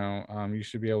 So, you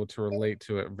should be able to relate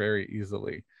to it very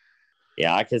easily.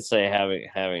 Yeah, I could say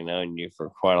having known you for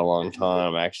quite a long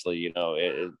time, actually,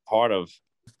 part of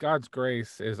God's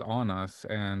grace is on us,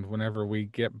 and whenever we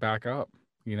get back up,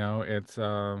 it's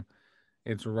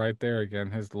right there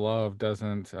again. His love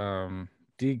doesn't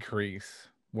decrease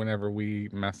whenever we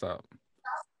mess up.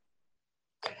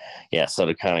 yeah. So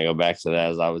to kind of go back to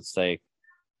that, as I would say,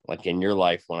 like in your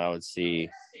life, when I would see,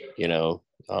 you know,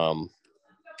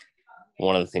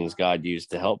 one of the things God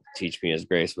used to help teach me His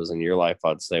grace was in your life.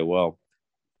 I'd say, well,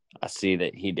 I see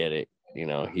that He did it.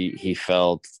 He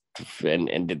felt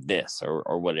and did this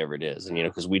or whatever it is, and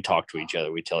because we talk to each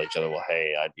other, we tell each other, well,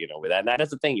 hey, with that. And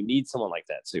that's the thing. You need someone like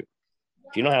that too.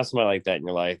 If you don't have somebody like that in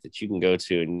your life that you can go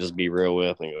to and just be real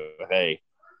with and go, hey,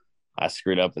 I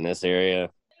screwed up in this area.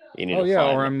 You need Oh to yeah, or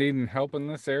find that. I'm needing help in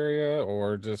this area,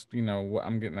 or just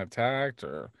I'm getting attacked,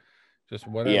 or just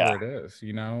Yeah, whatever it is.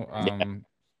 yeah, got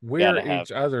We're to have.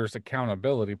 each other's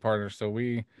accountability partners, so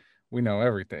we know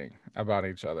everything about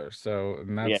each other. So,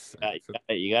 and Yeah, that's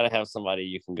you got to have somebody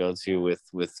you can go to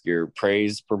with your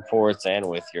praise reports and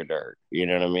with your dirt. You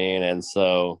know what I mean? And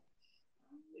so,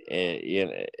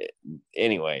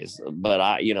 anyways,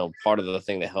 but part of the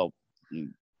thing that helped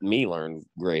me learn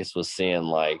grace was seeing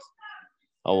like,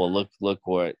 oh well, look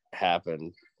what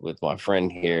happened with my friend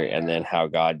here, and then how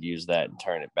God used that and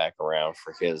turned it back around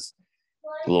for His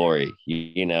glory,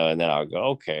 and then I'll go,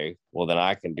 okay, well then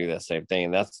I can do that same thing.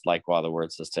 And that's like why the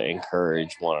word says to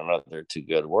encourage one another to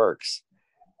good works,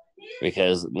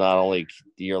 because not only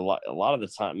you're a lot of the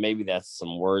time, maybe that's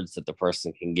some words that the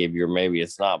person can give you, or maybe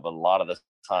it's not, but a lot of the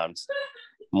times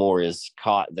more is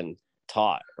caught than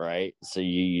taught, right? So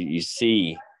you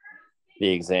see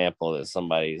the example that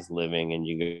somebody's living, and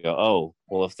you go, oh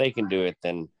well, if they can do it,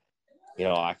 then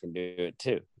I can do it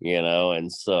too,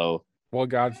 and so well,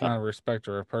 God's not a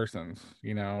respecter of persons,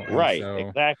 and right,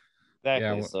 so yeah,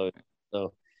 exactly.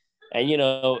 So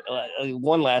and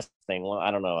one last thing. Well, I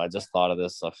don't know. I just thought of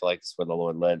this. I feel like it's where the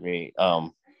Lord led me.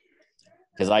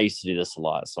 Because I used to do this a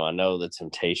lot, so I know the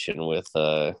temptation with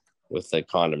the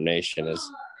condemnation is,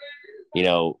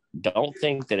 don't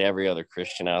think that every other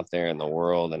Christian out there in the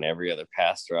world and every other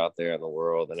pastor out there in the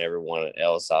world and everyone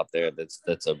else out there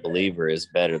that's a believer is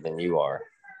better than you are.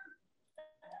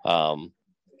 Um,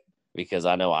 because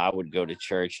I know I would go to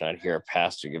church and I'd hear a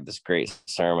pastor give this great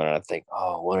sermon, and I'd think,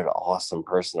 oh, what an awesome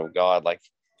person of God. Like,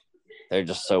 they're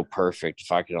just so perfect.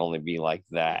 If I could only be like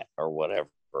that or whatever,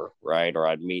 right? Or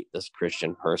I'd meet this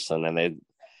Christian person and they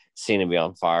seem to be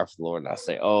on fire for the Lord, and I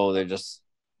say, oh, they're just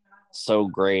so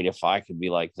great. If I could be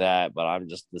like that, but I'm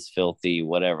just this filthy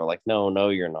whatever. Like, no,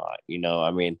 you're not.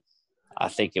 I mean, I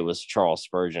think it was Charles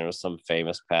Spurgeon, or some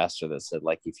famous pastor, that said,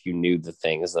 like, if you knew the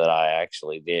things that I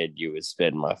actually did, you would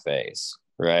spit in my face,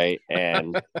 right?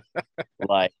 And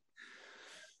like,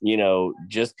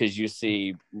 just because you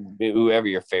see whoever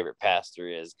your favorite pastor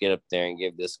is get up there and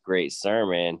give this great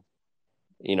sermon,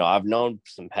 I've known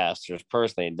some pastors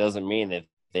personally. It doesn't mean that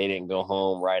they didn't go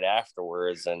home right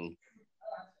afterwards and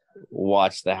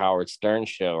watch the Howard Stern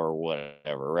show or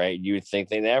whatever, right? You would think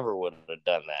they never would have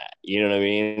done that. You know what I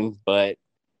mean? But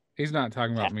he's not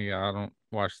talking about me. I don't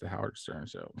watch the Howard Stern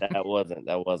show. that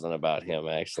wasn't about him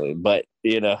actually. But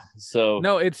so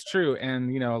No, it's true,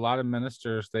 and a lot of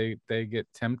ministers they get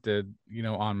tempted,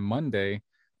 on Monday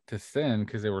to sin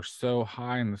because they were so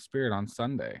high in the spirit on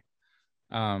Sunday.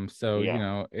 So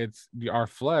yeah, it's our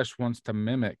flesh wants to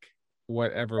mimic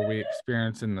whatever we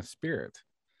experience in the spirit.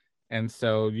 And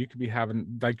so you could be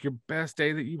having like your best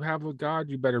day that you have with God,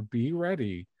 you better be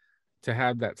ready to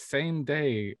have that same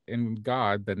day in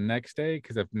God the next day.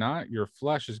 Because if not, your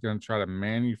flesh is going to try to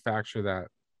manufacture that.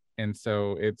 And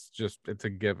so it's a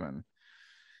given.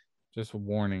 Just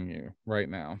warning you right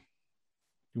now.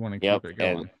 You want to yep, keep it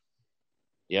and going.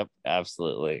 yep,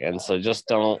 absolutely. And so just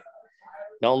don't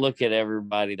look at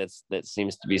everybody that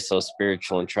seems to be so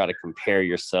spiritual and try to compare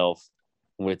yourself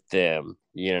with them.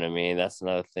 You know what I mean? That's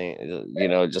another thing.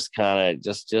 Just kind of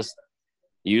just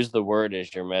use the word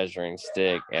as your measuring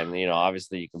stick, and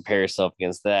obviously you compare yourself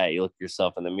against that. You look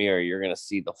yourself in the mirror, you're going to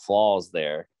see the flaws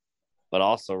there, but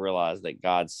also realize that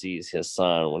God sees His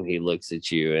Son when He looks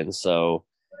at you, and so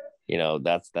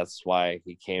that's why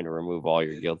He came to remove all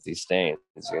your guilty stains.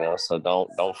 So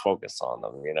don't focus on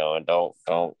them, and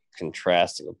don't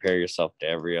contrast and compare yourself to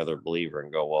every other believer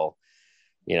and go, well,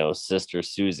 Sister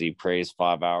Susie prays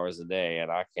 5 hours a day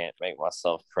and I can't make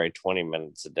myself pray 20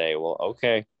 minutes a day. Well,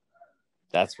 okay,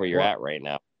 that's where you're Well, at right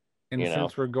now. and you know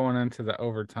since we're going into the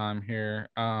overtime here,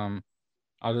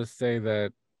 I'll just say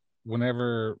that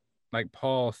whenever, like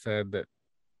Paul said, that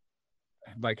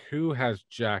like who has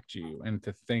jacked you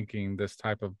into thinking this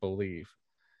type of belief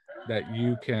that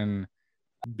you can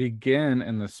begin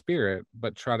in the spirit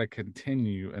but try to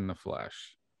continue in the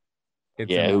flesh.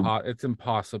 Yeah, It's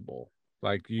impossible.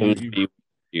 Like who's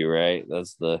you, right?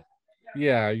 That's the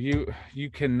yeah, you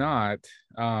cannot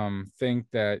think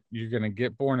that you're going to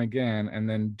get born again and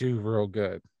then do real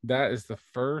good. That is the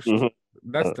first,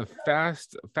 that's the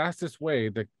fastest way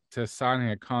to signing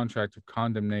a contract of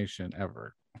condemnation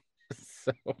ever.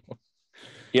 So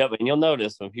Yep, and you'll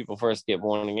notice when people first get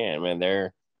born again, man,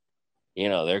 they're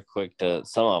quick to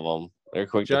some of them. They're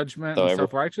quick to judgment throw and every.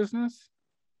 self-righteousness.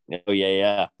 Oh yeah,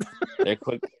 yeah. They're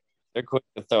quick. They're quick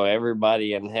to throw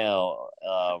everybody in hell.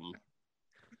 Oh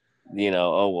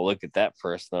well, look at that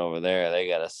person over there. They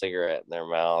got a cigarette in their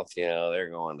mouth. They're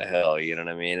going to hell. You know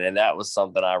what I mean? And that was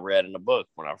something I read in a book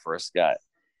when I first got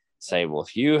saved. Well,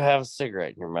 if you have a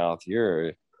cigarette in your mouth, you're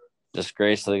a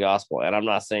disgrace to the gospel. And I'm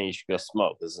not saying you should go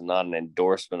smoke. This is not an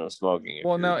endorsement of smoking. If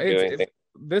Well, you're no, doing things,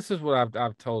 this is what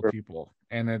I've told people,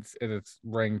 and it's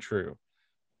rang true.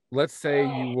 Let's say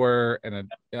you were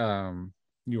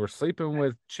sleeping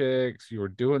with chicks, you were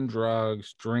doing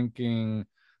drugs, drinking,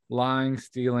 lying,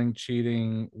 stealing,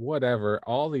 cheating, whatever,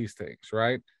 all these things,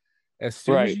 right? As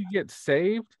soon as right? you get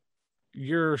saved,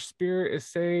 your spirit is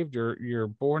saved, you're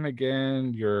born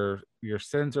again, your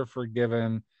sins are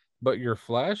forgiven, but your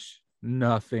flesh,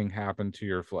 nothing happened to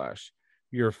your flesh.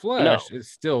 Your No, flesh is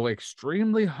still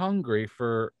extremely hungry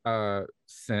for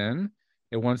sin.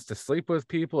 It wants to sleep with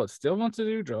people, it still wants to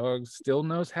do drugs, still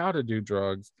knows how to do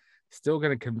drugs, still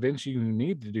going to convince you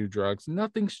need to do drugs.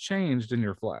 Nothing's changed in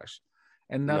your flesh,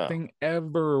 and no. nothing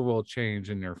ever will change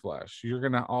in your flesh. You're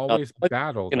going to No, always what's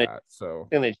battle gonna that. So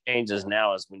thing that changes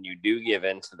now is when you do give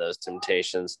in to those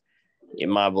temptations.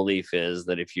 My belief is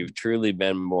that if you've truly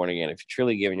been born again, if you've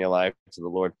truly given your life to the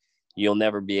Lord, you'll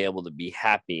never be able to be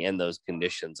happy in those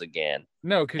conditions again.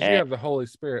 no, because you And have the Holy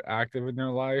Spirit active in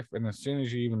your life, and as soon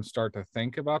as you even start to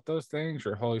think about those things,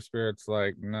 your Holy Spirit's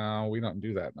like, "No, we don't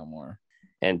do that no more."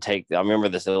 I remember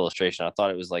this illustration. I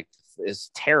thought it was like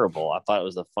it's terrible. I thought it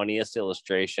was the funniest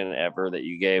illustration ever that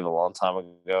you gave a long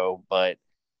time ago,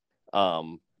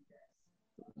 um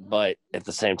but at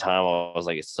the same time I was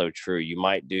like, it's so true. You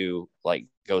might do like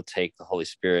go take the Holy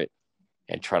Spirit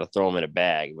and try to throw them in a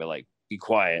bag and be like, be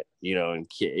quiet, and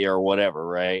or whatever,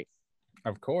 right?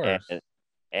 Of And course,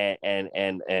 and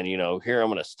here I'm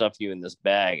gonna stuff you in this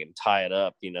bag and tie it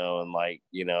up, and like,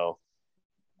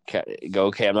 go,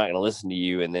 okay, I'm not gonna listen to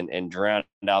you, and then drown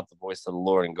out the voice of the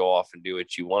Lord and go off and do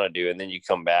what you want to do, and then you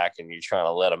come back and you're trying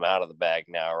to let them out of the bag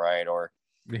now, right? Or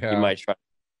you yeah, might try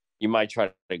you might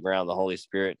try to ground the Holy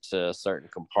Spirit to a certain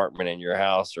compartment in your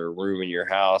house or room in your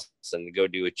house and go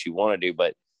do what you want to do,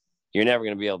 but you're never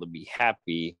going to be able to be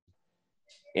happy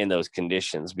in those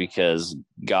conditions because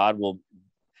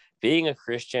being a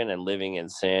Christian and living in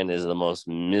sin is the most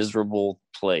miserable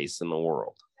place in the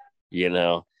world, you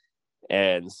know?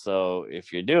 And so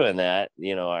if you're doing that,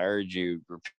 I urge you,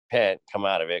 repent, come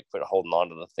out of it, quit holding on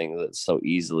to the thing that so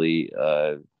easily,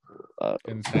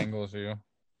 entangles you.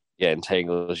 yeah,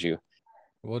 entangles you.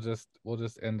 We'll just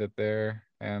end it there,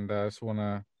 and I just want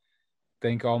to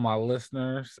thank all my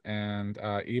listeners, and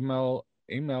email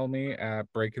me at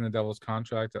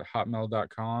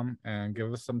breakingthedevilscontract@hotmail.com and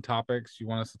give us some topics you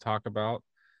want us to talk about.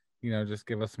 Just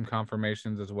give us some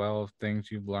confirmations as well of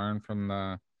things you've learned from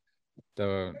the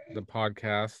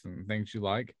podcast and things you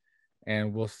like.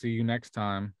 And we'll see you next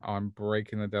time on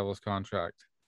Breaking the Devil's Contract.